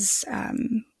is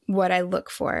what I look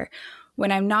for.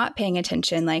 When I'm not paying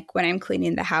attention, like when I'm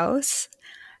cleaning the house,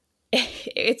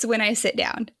 it's when I sit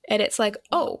down and it's like,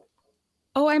 oh,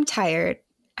 I'm tired.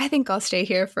 I think I'll stay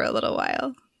here for a little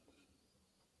while.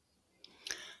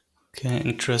 Okay,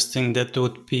 interesting. That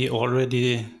would be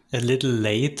already a little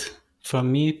late for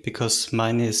me because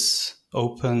mine is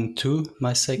open too,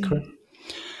 my sacral. Mm.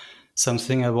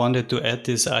 Something I wanted to add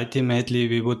is ultimately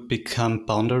we would become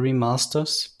boundary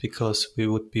masters because we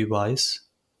would be wise.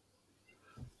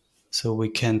 So we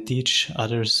can teach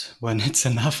others when it's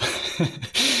enough.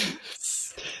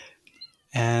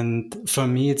 And for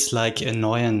me, it's like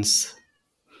annoyance.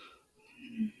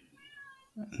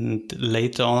 And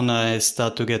later on, I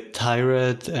start to get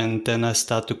tired and then I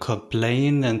start to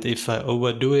complain. And if I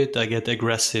overdo it, I get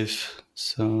aggressive.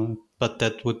 So, but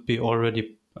that would be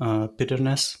already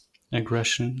bitterness,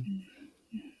 aggression.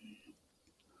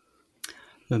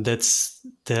 So that's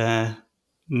the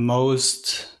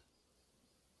most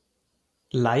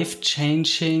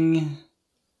life-changing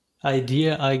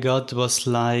idea I got was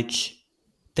like,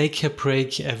 take a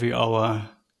break every hour.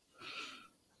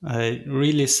 I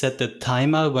really set the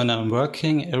timer when I'm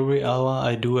working. Every hour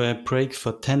I do a break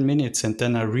for 10 minutes and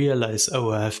then I realize,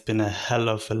 I have been a hell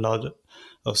of a lot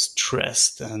of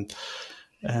stressed and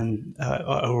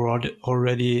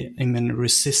already I'm in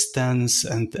resistance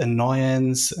and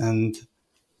annoyance and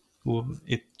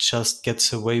it just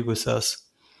gets away with us.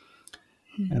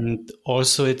 Mm-hmm. And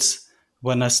also it's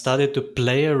when I started to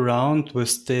play around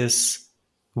with this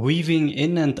weaving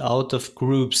in and out of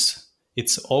groups,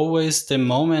 it's always the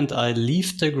moment I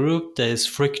leave the group, there is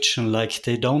friction, like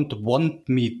they don't want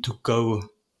me to go.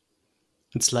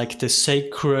 It's like the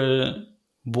sacral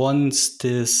wants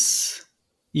this,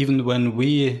 even when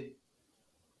we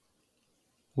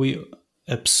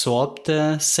absorb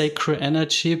the sacral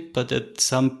energy, but at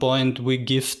some point we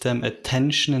give them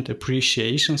attention and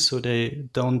appreciation, so they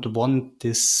don't want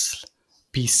this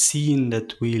be seen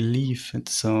that we leave.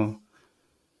 It's so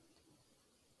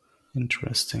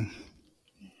interesting.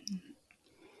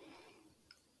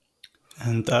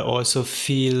 And I also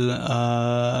feel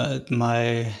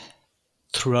my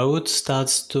throat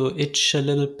starts to itch a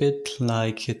little bit,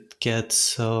 like it gets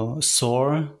so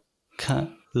sore,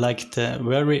 like the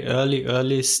very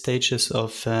early stages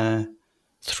of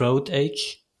throat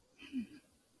ache.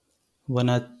 When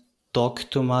I talk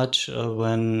too much or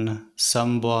when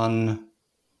someone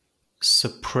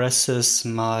suppresses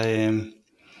my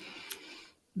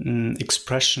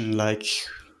expression, like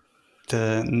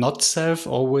the not self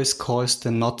always calls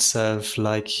the not self,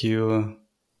 like you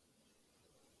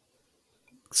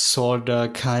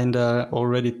sorta kinda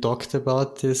already talked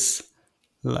about this.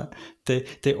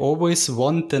 They always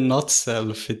want the not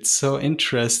self. It's so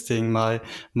interesting. My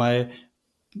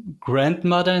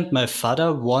grandmother and my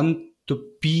father want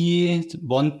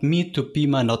me to be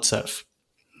my not self,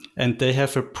 and they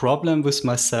have a problem with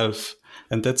myself,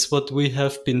 and that's what we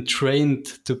have been trained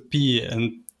to be,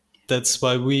 and that's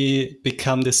why we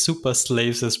become the super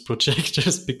slaves as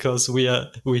projectors, because we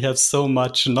have so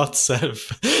much not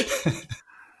self.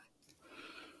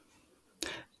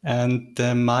 And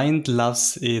the mind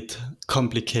loves it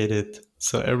complicated.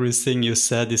 So everything you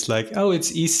said is like, oh,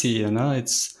 it's easy,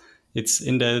 it's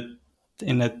in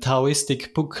a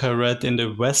Taoistic book I read in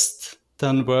the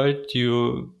Western world,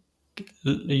 you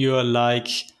are like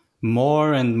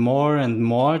more and more and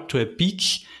more to a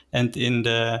peak, and in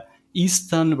the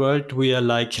Eastern world we are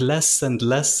like less and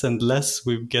less and less.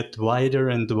 We get wider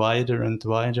and wider and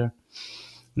wider,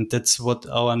 and that's what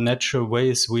our natural way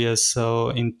is. We are so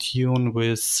in tune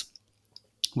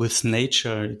with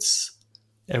nature. It's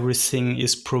everything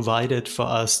is provided for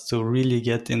us to really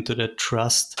get into the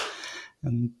trust.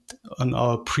 And on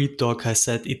our pre-talk, I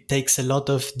said it takes a lot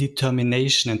of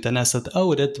determination. And then I said,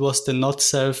 oh, that was the not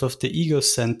self of the ego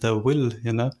center will,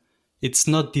 It's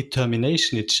not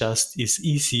determination. It just is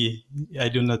easy. I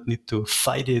do not need to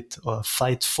fight it or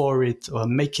fight for it or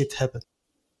make it happen.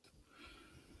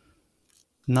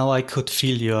 Now I could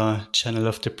feel your channel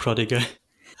of the prodigal.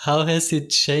 How has it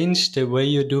changed the way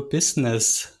you do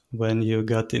business when you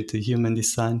got into human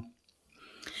design?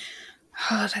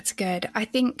 Oh, that's good. I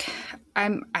think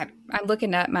I'm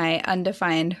looking at my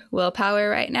undefined willpower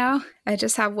right now. I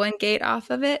just have one gate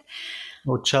off of it.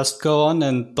 Or just go on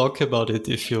and talk about it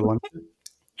if you want.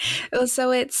 So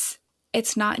it's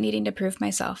not needing to prove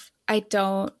myself. I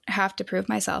don't have to prove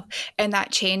myself. And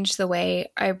that changed the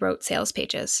way I wrote sales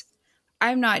pages.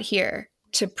 I'm not here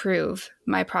to prove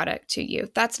my product to you.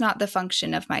 That's not the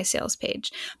function of my sales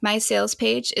page. My sales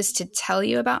page is to tell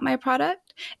you about my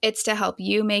product. It's to help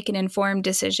you make an informed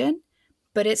decision,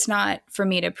 but it's not for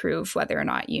me to prove whether or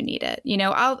not you need it.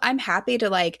 I'm happy to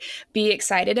like be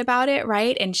excited about it,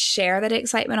 right? And share that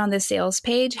excitement on the sales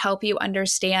page, help you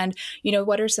understand,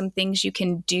 what are some things you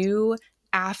can do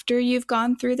after you've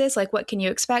gone through this? Like, what can you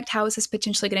expect? How is this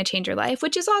potentially going to change your life?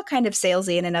 Which is all kind of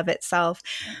salesy in and of itself.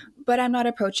 But I'm not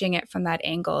approaching it from that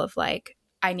angle of like,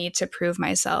 I need to prove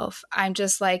myself. I'm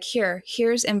just like,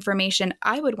 here's information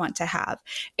I would want to have.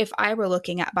 If I were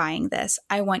looking at buying this,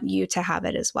 I want you to have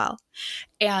it as well.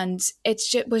 And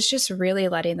was just really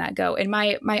letting that go. And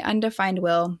my undefined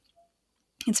will,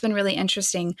 it's been really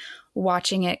interesting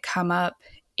watching it come up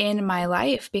in my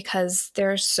life, because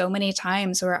there are so many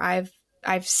times where I've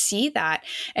see that.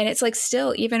 And it's like,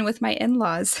 still, even with my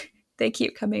in-laws, they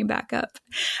keep coming back up.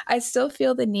 I still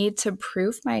feel the need to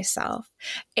prove myself.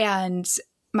 And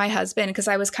my husband, because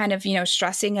I was kind of,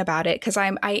 stressing about it, because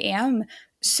I am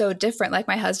so different. Like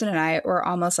my husband and I were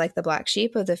almost like the black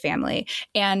sheep of the family.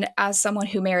 And as someone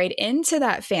who married into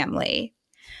that family,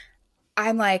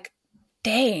 I'm like,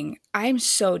 dang, I'm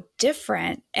so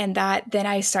different. And that then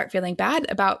I start feeling bad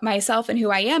about myself and who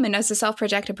I am. And as a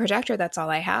self-projected projector, that's all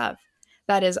I have.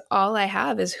 That is all I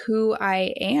have, is who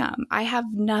I am. I have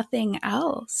nothing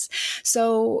else.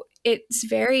 So it's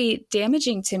very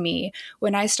damaging to me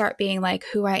when I start being like,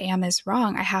 who I am is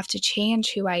wrong. I have to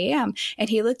change who I am. And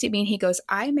he looked at me and he goes,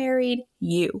 I married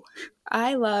you.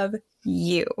 I love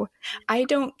you. I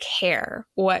don't care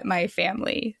what my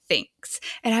family thinks.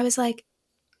 And I was like,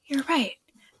 you're right.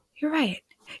 You're right.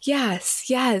 Yes,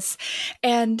 yes.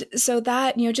 And so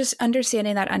that, just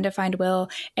understanding that undefined will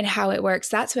and how it works,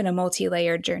 that's been a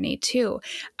multi-layered journey too.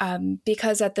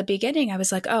 Because at the beginning I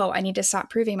was like, oh, I need to stop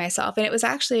proving myself. And it was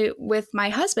actually with my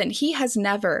husband. He has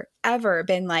never, ever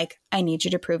been like, I need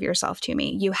you to prove yourself to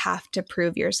me. You have to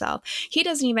prove yourself. He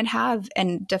doesn't even have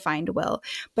a defined will,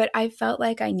 but I felt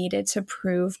like I needed to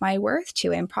prove my worth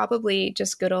to him, probably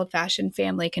just good old fashioned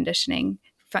family conditioning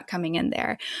coming in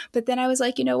there. But then I was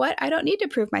like, you know what? I don't need to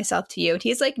prove myself to you. And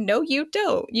he's like, no, you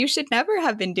don't. You should never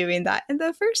have been doing that in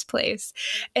the first place.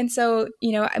 And so,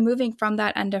 moving from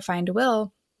that undefined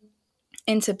will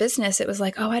into business, it was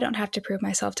like, oh, I don't have to prove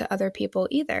myself to other people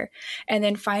either. And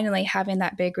then finally having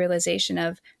that big realization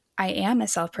of, I am a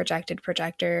self-projected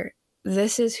projector.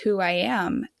 This is who I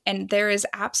am. And there is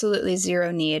absolutely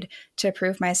zero need to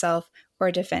prove myself or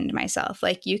defend myself.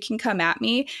 Like, you can come at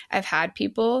me. I've had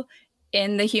people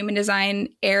in the human design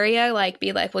area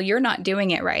be like, well, you're not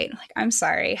doing it right. Like, I'm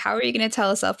sorry. How are you going to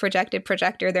tell a self-projected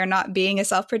projector they're not being a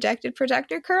self-projected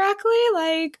projector correctly?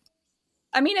 Like,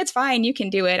 I mean, it's fine. You can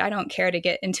do it. I don't care to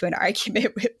get into an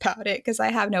argument about it because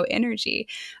I have no energy.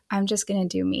 I'm just going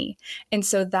to do me. And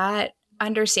so that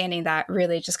understanding that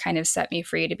really just kind of set me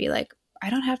free to be like, I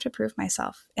don't have to prove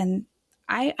myself. And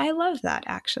I love that,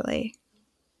 actually.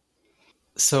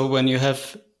 So when you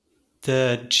have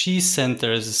the G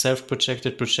center as a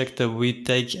self-projected projector, we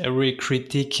take every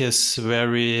critique as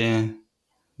very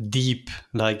deep,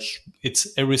 like it's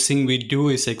everything we do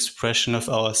is expression of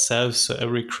ourselves, so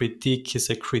every critique is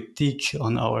a critique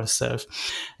on ourselves.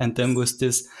 And then with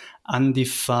this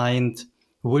undefined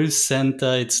will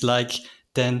center, it's like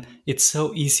then it's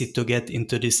so easy to get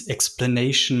into this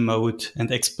explanation mode,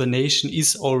 and explanation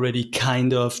is already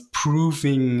kind of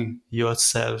proving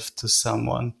yourself to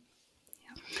someone.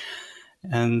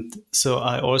 And so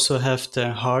I also have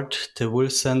the heart, the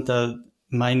will center.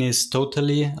 Mine is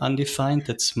totally undefined.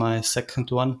 That's my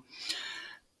second one.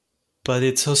 But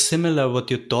it's so similar what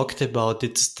you talked about.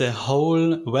 It's the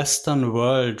whole Western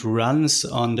world runs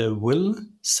on the will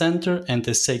center and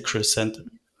the sacral center.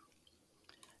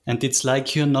 And it's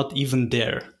like you're not even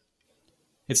there.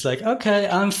 It's like, okay,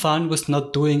 I'm fine with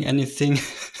not doing anything.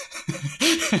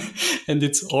 And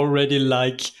it's already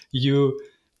like you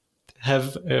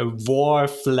have a war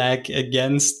flag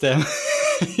against them.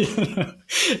 You know,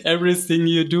 everything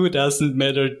you do doesn't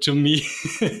matter to me.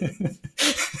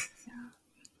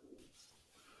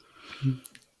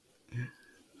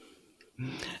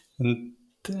 And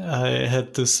I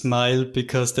had to smile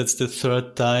because that's the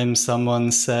third time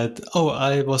someone said, oh,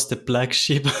 I was the black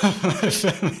sheep of my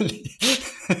family.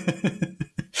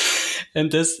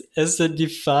 And as a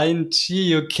defined G,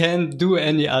 you can't do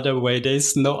any other way.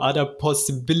 There's no other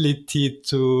possibility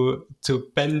to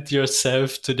bend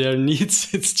yourself to their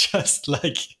needs. It's just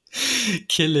like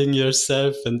killing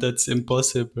yourself, and that's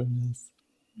impossible.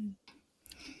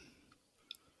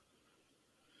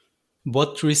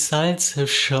 What results have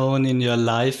shown in your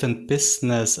life and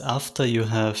business after you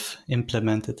have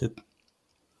implemented it?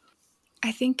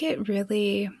 I think it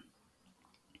really...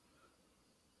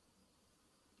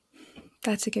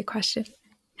 That's a good question.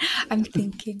 I'm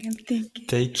thinking.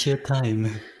 Take your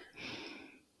time.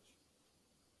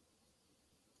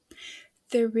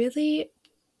 There really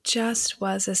just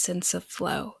was a sense of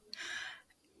flow.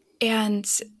 And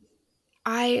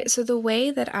so the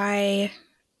way that I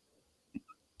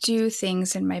do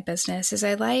things in my business is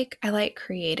I like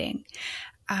creating.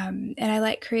 And I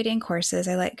like creating courses.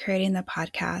 I like creating the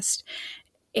podcast.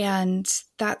 And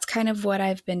that's kind of what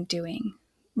I've been doing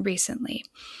recently.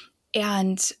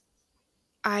 And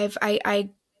I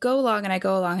go along and I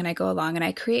go along and I go along and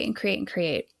I create and create and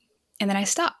create. And then I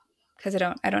stop because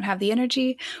I don't have the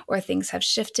energy, or things have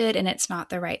shifted and it's not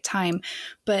the right time.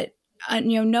 But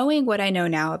knowing what I know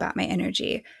now about my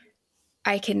energy,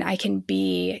 I can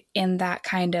be in that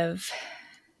kind of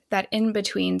that in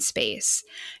between space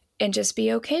and just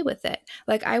be okay with it.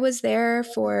 Like I was there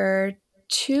for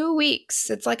 2 weeks.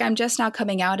 It's like I'm just now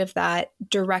coming out of that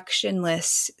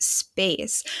directionless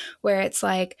space where it's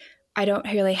like I don't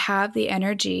really have the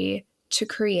energy to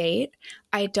create.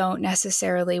 I don't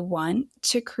necessarily want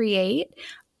to create.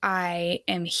 I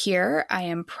am here. I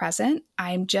am present.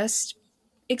 I'm just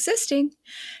existing.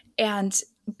 And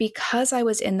because I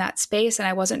was in that space and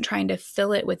I wasn't trying to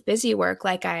fill it with busy work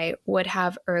like I would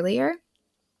have earlier,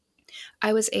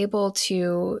 I was able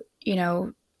to,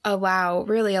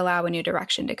 really allow a new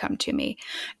direction to come to me.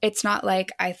 It's not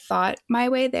like I thought my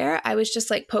way there. I was just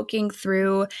like poking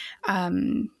through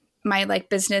my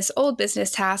like old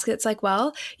business task. It's like,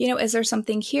 well, is there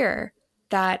something here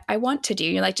that I want to do?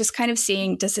 You're like just kind of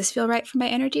seeing, does this feel right for my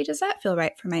energy? Does that feel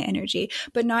right for my energy?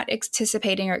 But not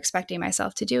anticipating or expecting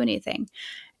myself to do anything.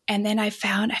 And then I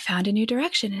found a new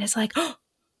direction, and it's like, oh,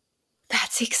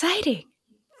 that's exciting.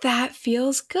 That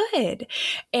feels good.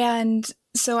 And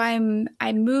so I'm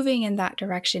moving in that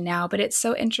direction now, but it's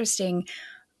so interesting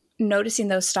noticing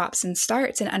those stops and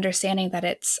starts and understanding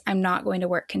that I'm not going to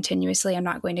work continuously. I'm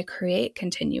not going to create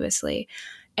continuously.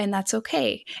 And that's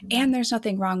okay. And there's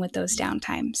nothing wrong with those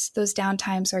downtimes. Those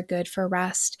downtimes are good for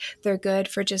rest. They're good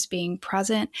for just being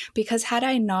present, because had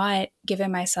I not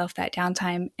given myself that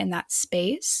downtime in that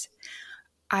space,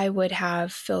 I would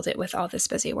have filled it with all this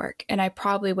busy work, and I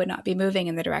probably would not be moving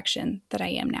in the direction that I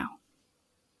am now.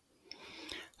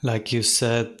 Like you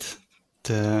said,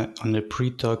 on the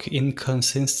pre-talk,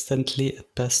 inconsistently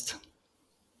at best.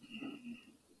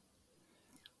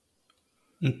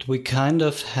 And we kind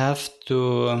of have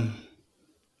to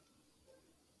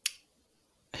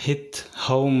hit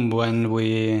home when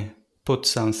we put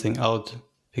something out,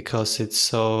 because it's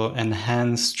so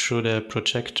enhanced through the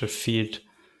projector field.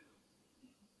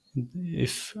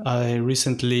 if I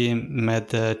recently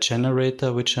met a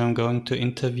generator, which I'm going to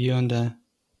interview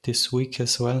this week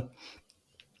as well.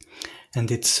 And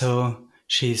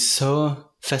she's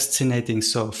so fascinating,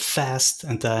 so fast,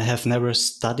 and I have never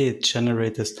studied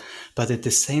generators. But at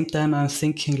the same time, I'm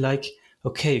thinking like,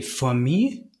 okay, for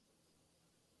me,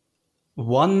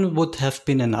 one would have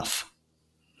been enough.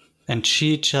 And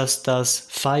she just does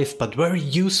 5, but very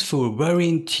useful, very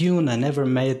in tune. I never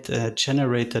made a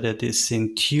generator that is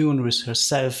in tune with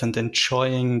herself and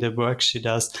enjoying the work she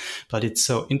does. But it's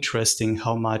so interesting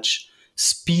how much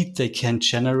speed they can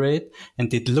generate.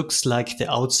 And it looks like the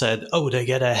outside, oh, they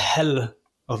get a hell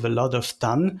of a lot of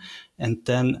done. And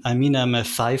then, I'm a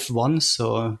 5-1,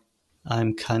 so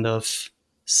I'm kind of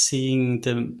seeing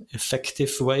the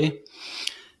effective way.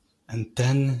 And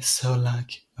then, so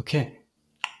like, okay,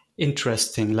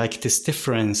 interesting, like this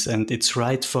difference, and it's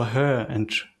right for her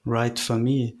and right for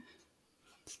me.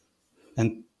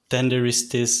 And then there is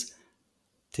this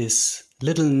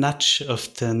little nudge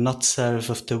of the not self,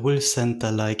 of the will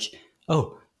center, like,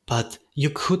 oh, but you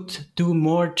could do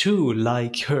more too,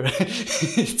 like her.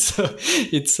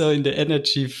 It's so in the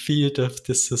energy field of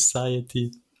the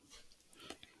society.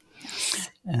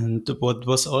 And what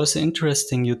was also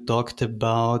interesting, you talked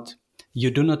about you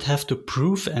do not have to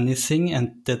prove anything,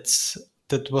 and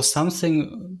that was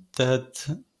something that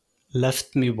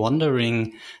left me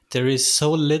wondering. There is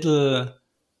so little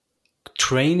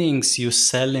trainings you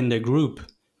sell in the group.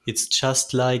 It's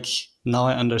just like, now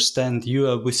I understand, you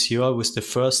are with the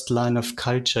first line of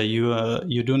culture.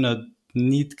 You do not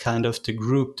need kind of the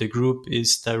group. The group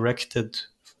is directed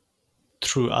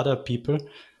through other people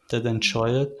that enjoy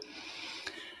it.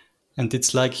 And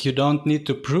it's like you don't need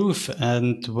to prove.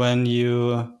 And when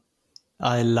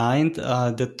I aligned,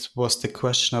 that was the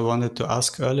question I wanted to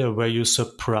ask earlier. Were you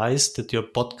surprised that your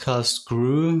podcast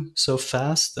grew so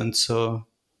fast and so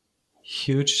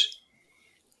huge?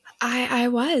 I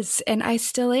was, and I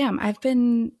still am. I've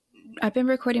been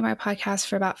recording my podcast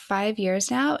for about 5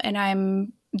 years now,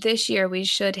 and this year we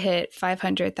should hit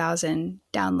 500,000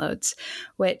 downloads,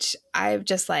 which I'm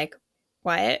just like,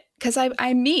 what? Because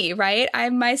I'm me, right?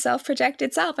 I'm my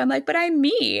self-projected self. I'm like, but I'm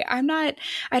me. I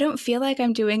don't feel like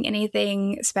I'm doing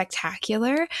anything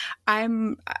spectacular.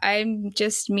 I'm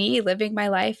just me living my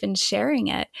life and sharing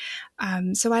it.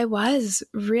 So I was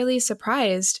really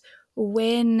surprised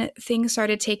when things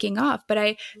started taking off. But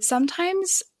I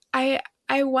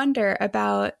wonder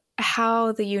about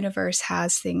how the universe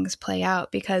has things play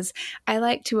out, because I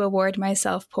like to award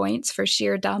myself points for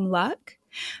sheer dumb luck.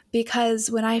 Because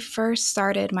when I first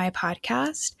started my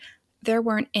podcast, there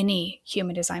weren't any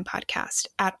human design podcast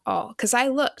at all. Because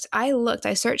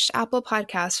I searched Apple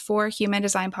Podcasts for human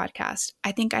design podcast.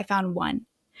 I think I found one.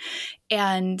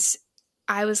 And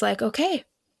I was like, okay,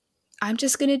 I'm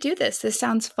just going to do this. This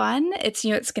sounds fun. It's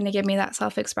going to give me that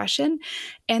self-expression.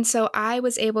 And so I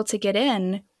was able to get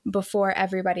in before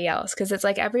everybody else, because it's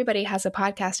like everybody has a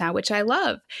podcast now, which I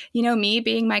love. Me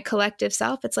being my collective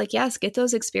self, it's like, yes, get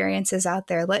those experiences out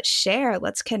there. Let's share,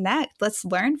 let's connect, let's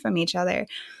learn from each other.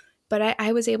 But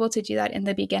I was able to do that in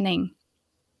the beginning.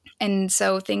 And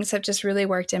so things have just really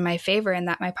worked in my favor, in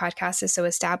that my podcast is so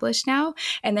established now.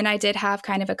 And then I did have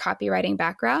kind of a copywriting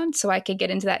background, so I could get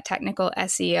into that technical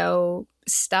SEO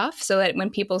stuff, so that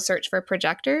when people search for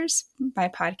projectors, my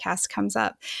podcast comes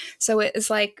up. So it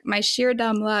is like my sheer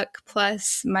dumb luck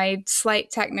plus my slight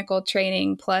technical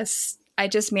training, plus I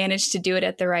just managed to do it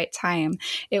at the right time.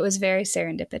 It was very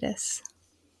serendipitous.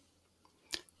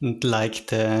 Like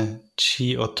the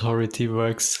G authority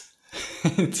works.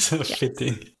 It's so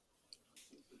fitting.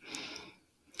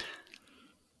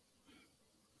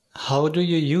 How do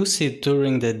you use it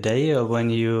during the day, or when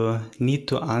you need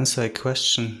to answer a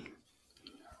question?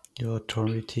 Your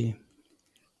authority.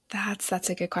 That's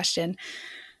a good question.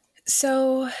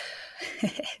 So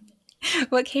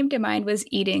what came to mind was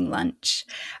eating lunch,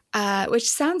 which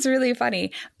sounds really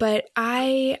funny, but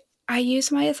I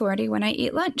use my authority when I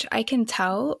eat lunch. I can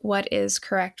tell what is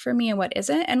correct for me and what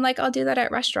isn't. And I'll do that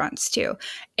at restaurants too.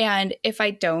 And if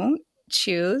I don't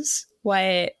choose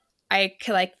what I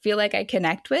feel like I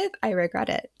connect with, I regret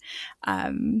it.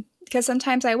 Because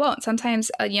sometimes I won't. Sometimes,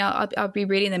 I'll be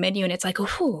reading the menu and it's like,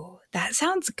 ooh, that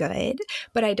sounds good,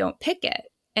 but I don't pick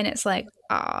it. And it's like,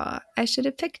 I should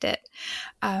have picked it.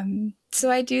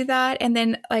 So I do that. And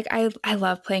then I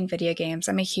love playing video games.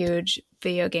 I'm a huge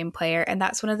video game player. And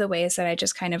that's one of the ways that I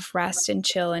just kind of rest and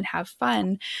chill and have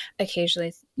fun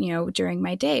occasionally, during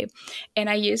my day. And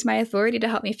I use my authority to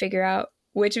help me figure out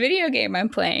which video game I'm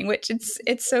playing, which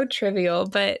it's so trivial,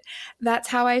 but that's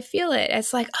how I feel it.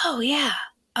 It's like, oh yeah,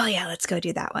 let's go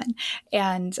do that one.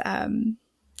 And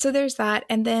so there's that.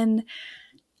 And then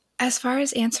As far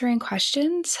as answering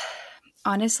questions,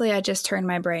 honestly, I just turn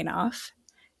my brain off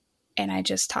and I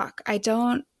just talk. I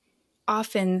don't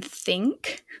often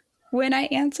think when I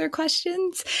answer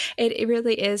questions. It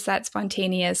really is that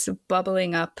spontaneous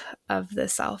bubbling up of the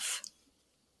self.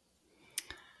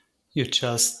 You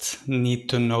just need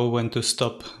to know when to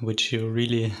stop, which you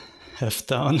really have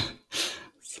done.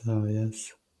 So,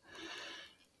 yes.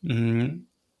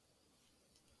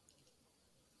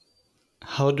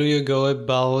 How do you go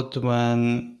about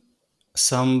when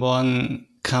someone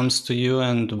comes to you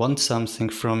and wants something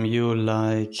from you,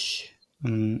 like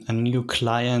a new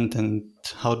client, and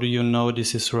how do you know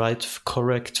this is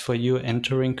correct for you,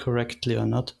 entering correctly or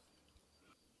not?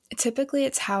 Typically,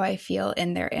 it's how I feel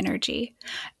in their energy.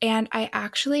 And I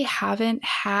actually haven't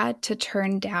had to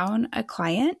turn down a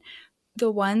client.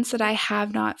 The ones that I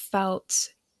have not felt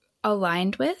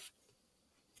aligned with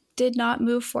did not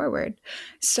move forward.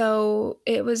 So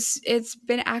it's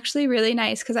been actually really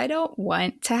nice because I don't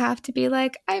want to have to be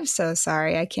like, I'm so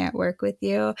sorry, I can't work with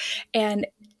you. And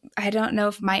I don't know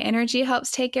if my energy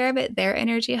helps take care of it, their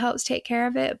energy helps take care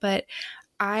of it, but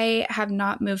I have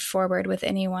not moved forward with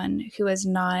anyone who has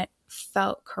not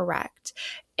felt correct.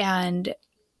 And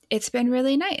it's been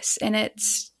really nice. And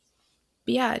it's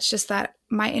just that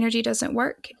my energy doesn't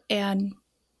work and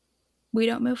we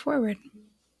don't move forward.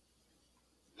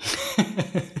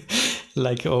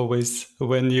 Like always,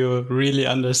 when you really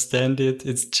understand it,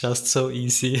 it's just so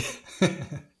easy.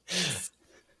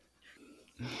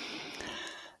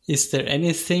 Is there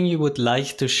anything you would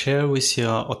like to share with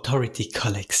your authority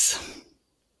colleagues?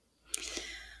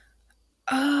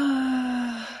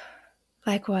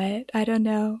 Like what? I don't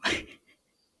know.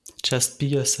 Just be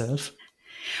yourself.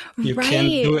 You Right. can't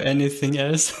do anything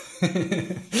else.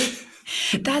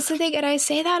 That's the thing. And I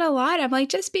say that a lot. I'm like,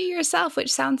 just be yourself,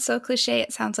 which sounds so cliche.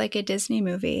 It sounds like a Disney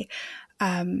movie.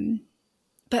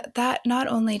 But that not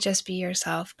only just be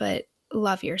yourself, but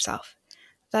love yourself.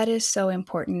 That is so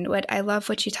important. I love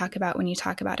what you talk about when you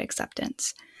talk about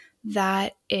acceptance.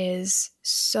 That is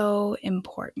so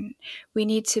important. We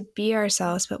need to be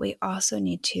ourselves, but we also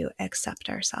need to accept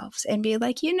ourselves and be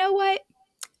like, you know what?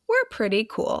 We're pretty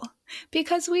cool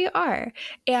because we are.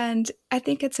 And I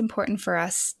think it's important for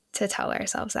us to tell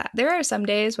ourselves that. There are some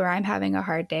days where I'm having a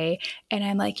hard day and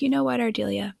I'm like, you know what,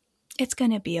 Ardelia? It's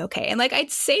going to be okay. And like, I'd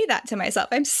say that to myself.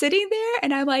 I'm sitting there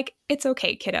and I'm like, it's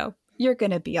okay, kiddo. You're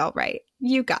going to be all right.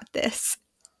 You got this.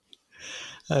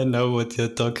 I know what you're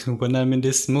talking. When I'm in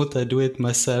this mood, I do it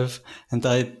myself. And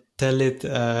I tell it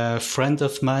a friend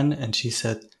of mine, and she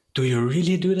said, do you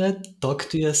really do that? Talk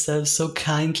to yourself so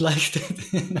kind like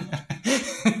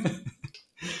that?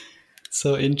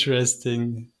 So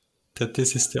interesting that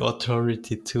this is the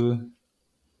authority too.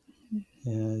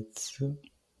 Yeah, it's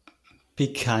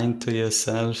be kind to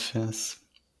yourself, yes.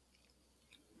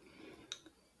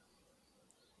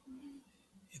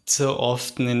 It's so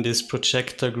often in these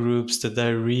projector groups that I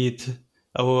read,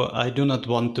 oh, I do not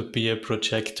want to be a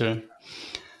projector.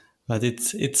 But it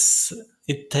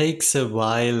takes a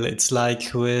while. It's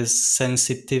like with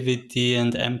sensitivity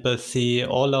and empathy,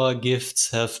 all our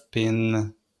gifts have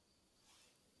been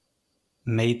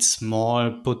made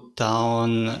small, put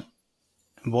down,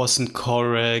 wasn't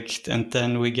correct, and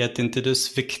then we get into this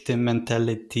victim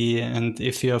mentality. And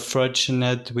if you're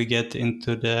fortunate, we get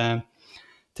into the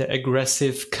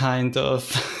aggressive kind of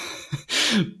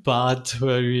part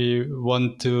where we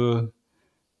want to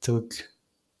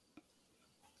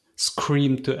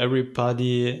scream to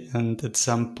everybody, and at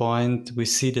some point we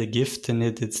see the gift in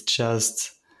it. It's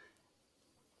just,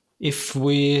 if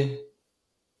we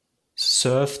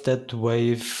surf that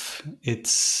wave,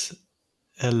 it's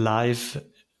alive.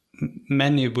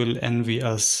 Many will envy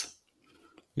us.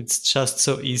 It's just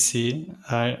so easy.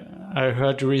 I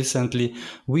heard recently,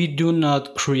 we do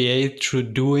not create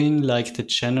through doing like the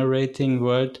generating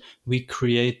word, we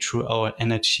create through our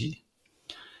energy.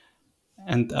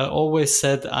 And I always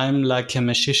said I'm like a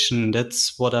magician.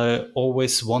 That's what I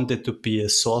always wanted to be, a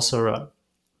sorcerer.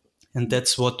 And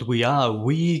that's what we are.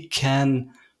 We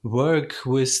can work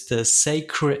with the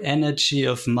sacred energy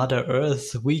of Mother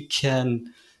Earth. We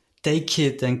can take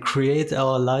it and create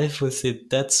our life with it.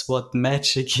 That's what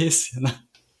magic is, you know?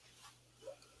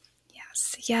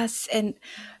 Yes. And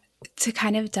to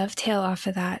kind of dovetail off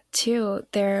of that too,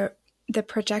 one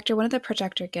of the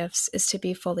projector gifts is to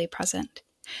be fully present.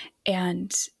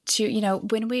 And to,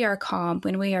 when we are calm,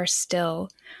 when we are still,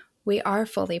 we are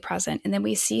fully present. And then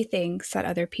we see things that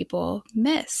other people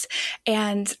miss.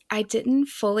 And I didn't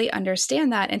fully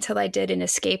understand that until I did an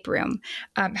escape room.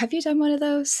 Have you done one of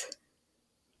those?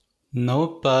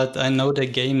 No, but I know the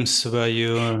games where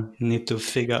you need to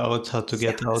figure out how to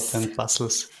get out and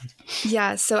puzzles.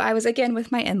 Yeah, so I was again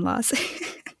with my in-laws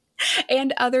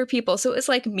and other people. So it was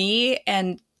like me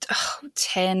and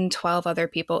 10, 12 other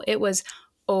people. It was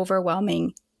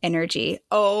overwhelming energy.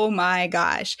 Oh my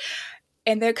gosh.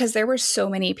 And because there were so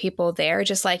many people there,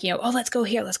 just like, oh, let's go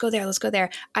here, let's go there, let's go there.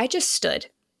 I just stood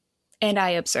and I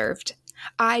observed.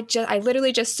 I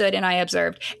literally just stood and I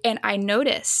observed, and I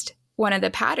noticed one of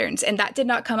the patterns, and that did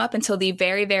not come up until the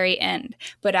very, very end.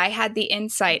 But I had the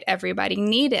insight everybody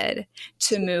needed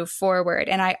to move forward,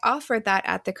 and I offered that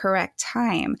at the correct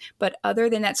time. But other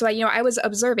than that, so I was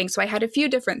observing, so I had a few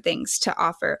different things to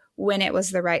offer when it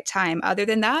was the right time. Other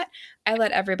than that, I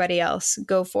let everybody else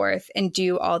go forth and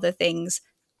do all the things.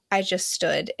 I just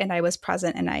stood and I was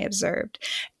present and I observed,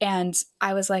 and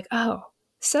I was like, oh,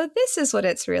 so this is what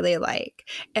it's really like.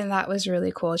 And that was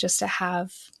really cool, just to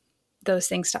have those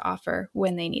things to offer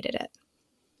when they needed it.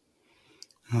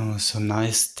 Oh, so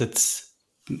nice. That's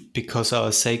because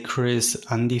our sacred is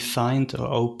undefined or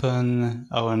open.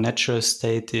 Our natural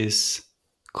state is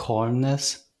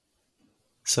calmness.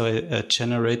 So a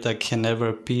generator can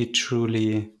never be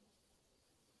truly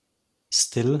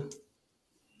still.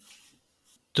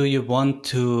 Do you want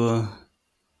to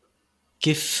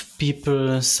give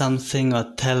people something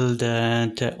or tell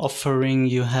the offering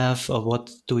you have, or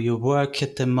what do you work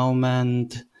at the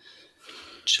moment?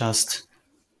 Just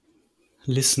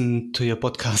listen to your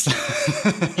podcast.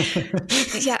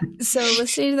 Yeah, so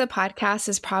listening to the podcast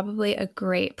is probably a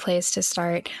great place to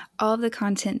start. All of the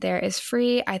content there is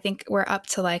free. I think we're up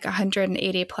to like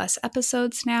 180 plus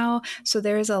episodes now. So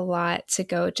there's a lot to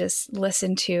go just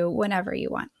listen to whenever you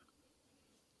want.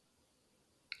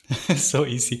 So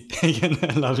easy.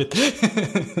 I love it.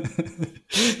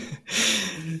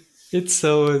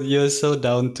 You're so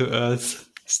down to earth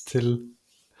still.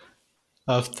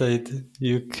 After it,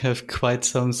 you have quite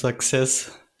some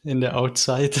success in the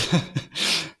outside.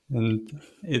 And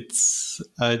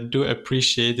I do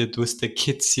appreciate it with the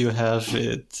kids you have.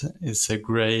 It is a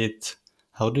great,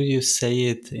 how do you say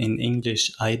it in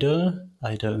English? Idol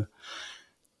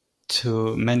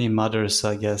to many mothers,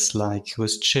 I guess, like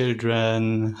with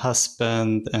children,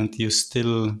 husband, and you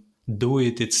still do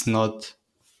it. It's not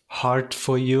hard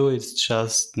for you. It's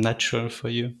just natural for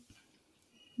you.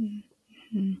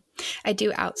 Mm-hmm. I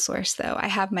do outsource, though. I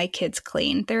have my kids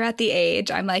clean. They're at the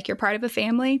age, I'm like, you're part of a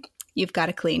family. You've got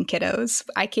to clean, kiddos.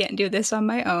 I can't do this on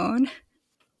my own.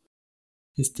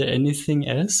 Is there anything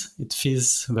else? It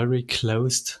feels very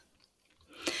closed.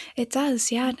 It does.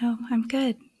 Yeah, no, I'm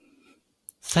good.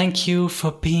 Thank you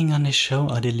for being on the show,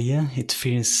 Ardelia. It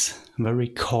feels very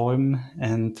calm,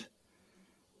 and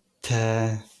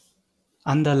the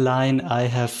underline I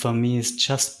have for me is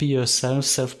just be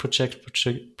yourself,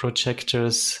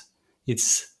 projectors.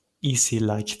 It's easy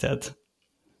like that.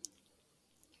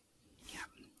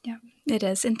 Yeah, it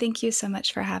is. And thank you so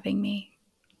much for having me.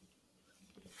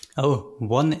 Oh,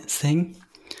 one thing.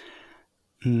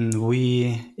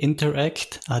 We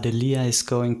interact. Ardelia is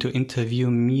going to interview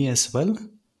me as well.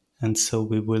 And so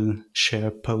we will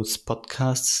share both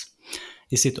podcasts.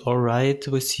 Is it all right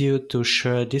with you to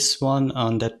share this one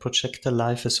on that Projector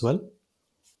Live as well?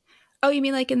 Oh, you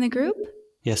mean like in the group?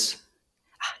 Yes.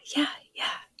 Yeah.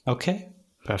 Okay,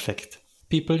 perfect.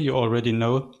 People, you already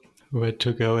know where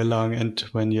to go along, and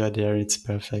when you are there, it's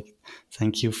perfect.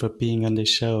 Thank you for being on the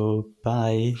show.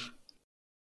 Bye.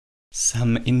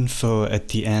 Some info at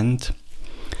the end.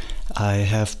 I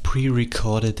have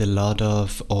pre-recorded a lot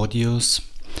of audios,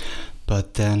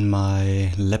 but then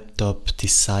my laptop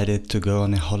decided to go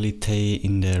on a holiday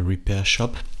in the repair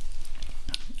shop.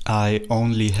 I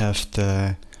only have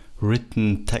the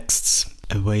written texts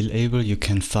available. You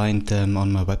can find them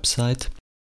on my website.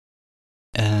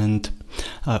 And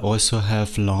I also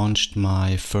have launched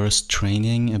my first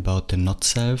training about the not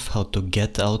self, how to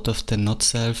get out of the not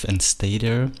self and stay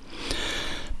there.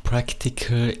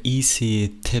 Practical, easy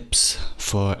tips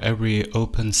for every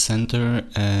open center,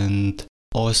 and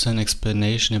also an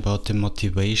explanation about the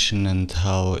motivation and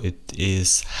how it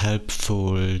is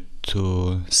helpful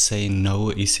to say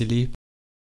no easily.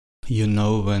 You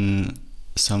know when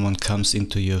someone comes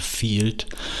into your field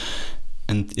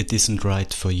and it isn't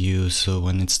right for you, so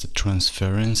when it's the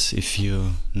transference, if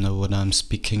you know what I'm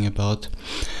speaking about,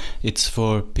 it's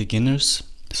for beginners,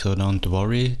 so don't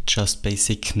worry, just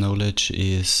basic knowledge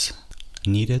is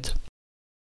needed.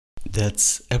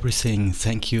 That's everything.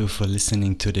 Thank you for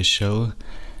listening to the show.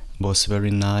 It was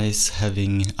very nice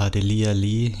having Ardelia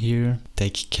Lee here.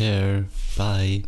 Take care. Bye.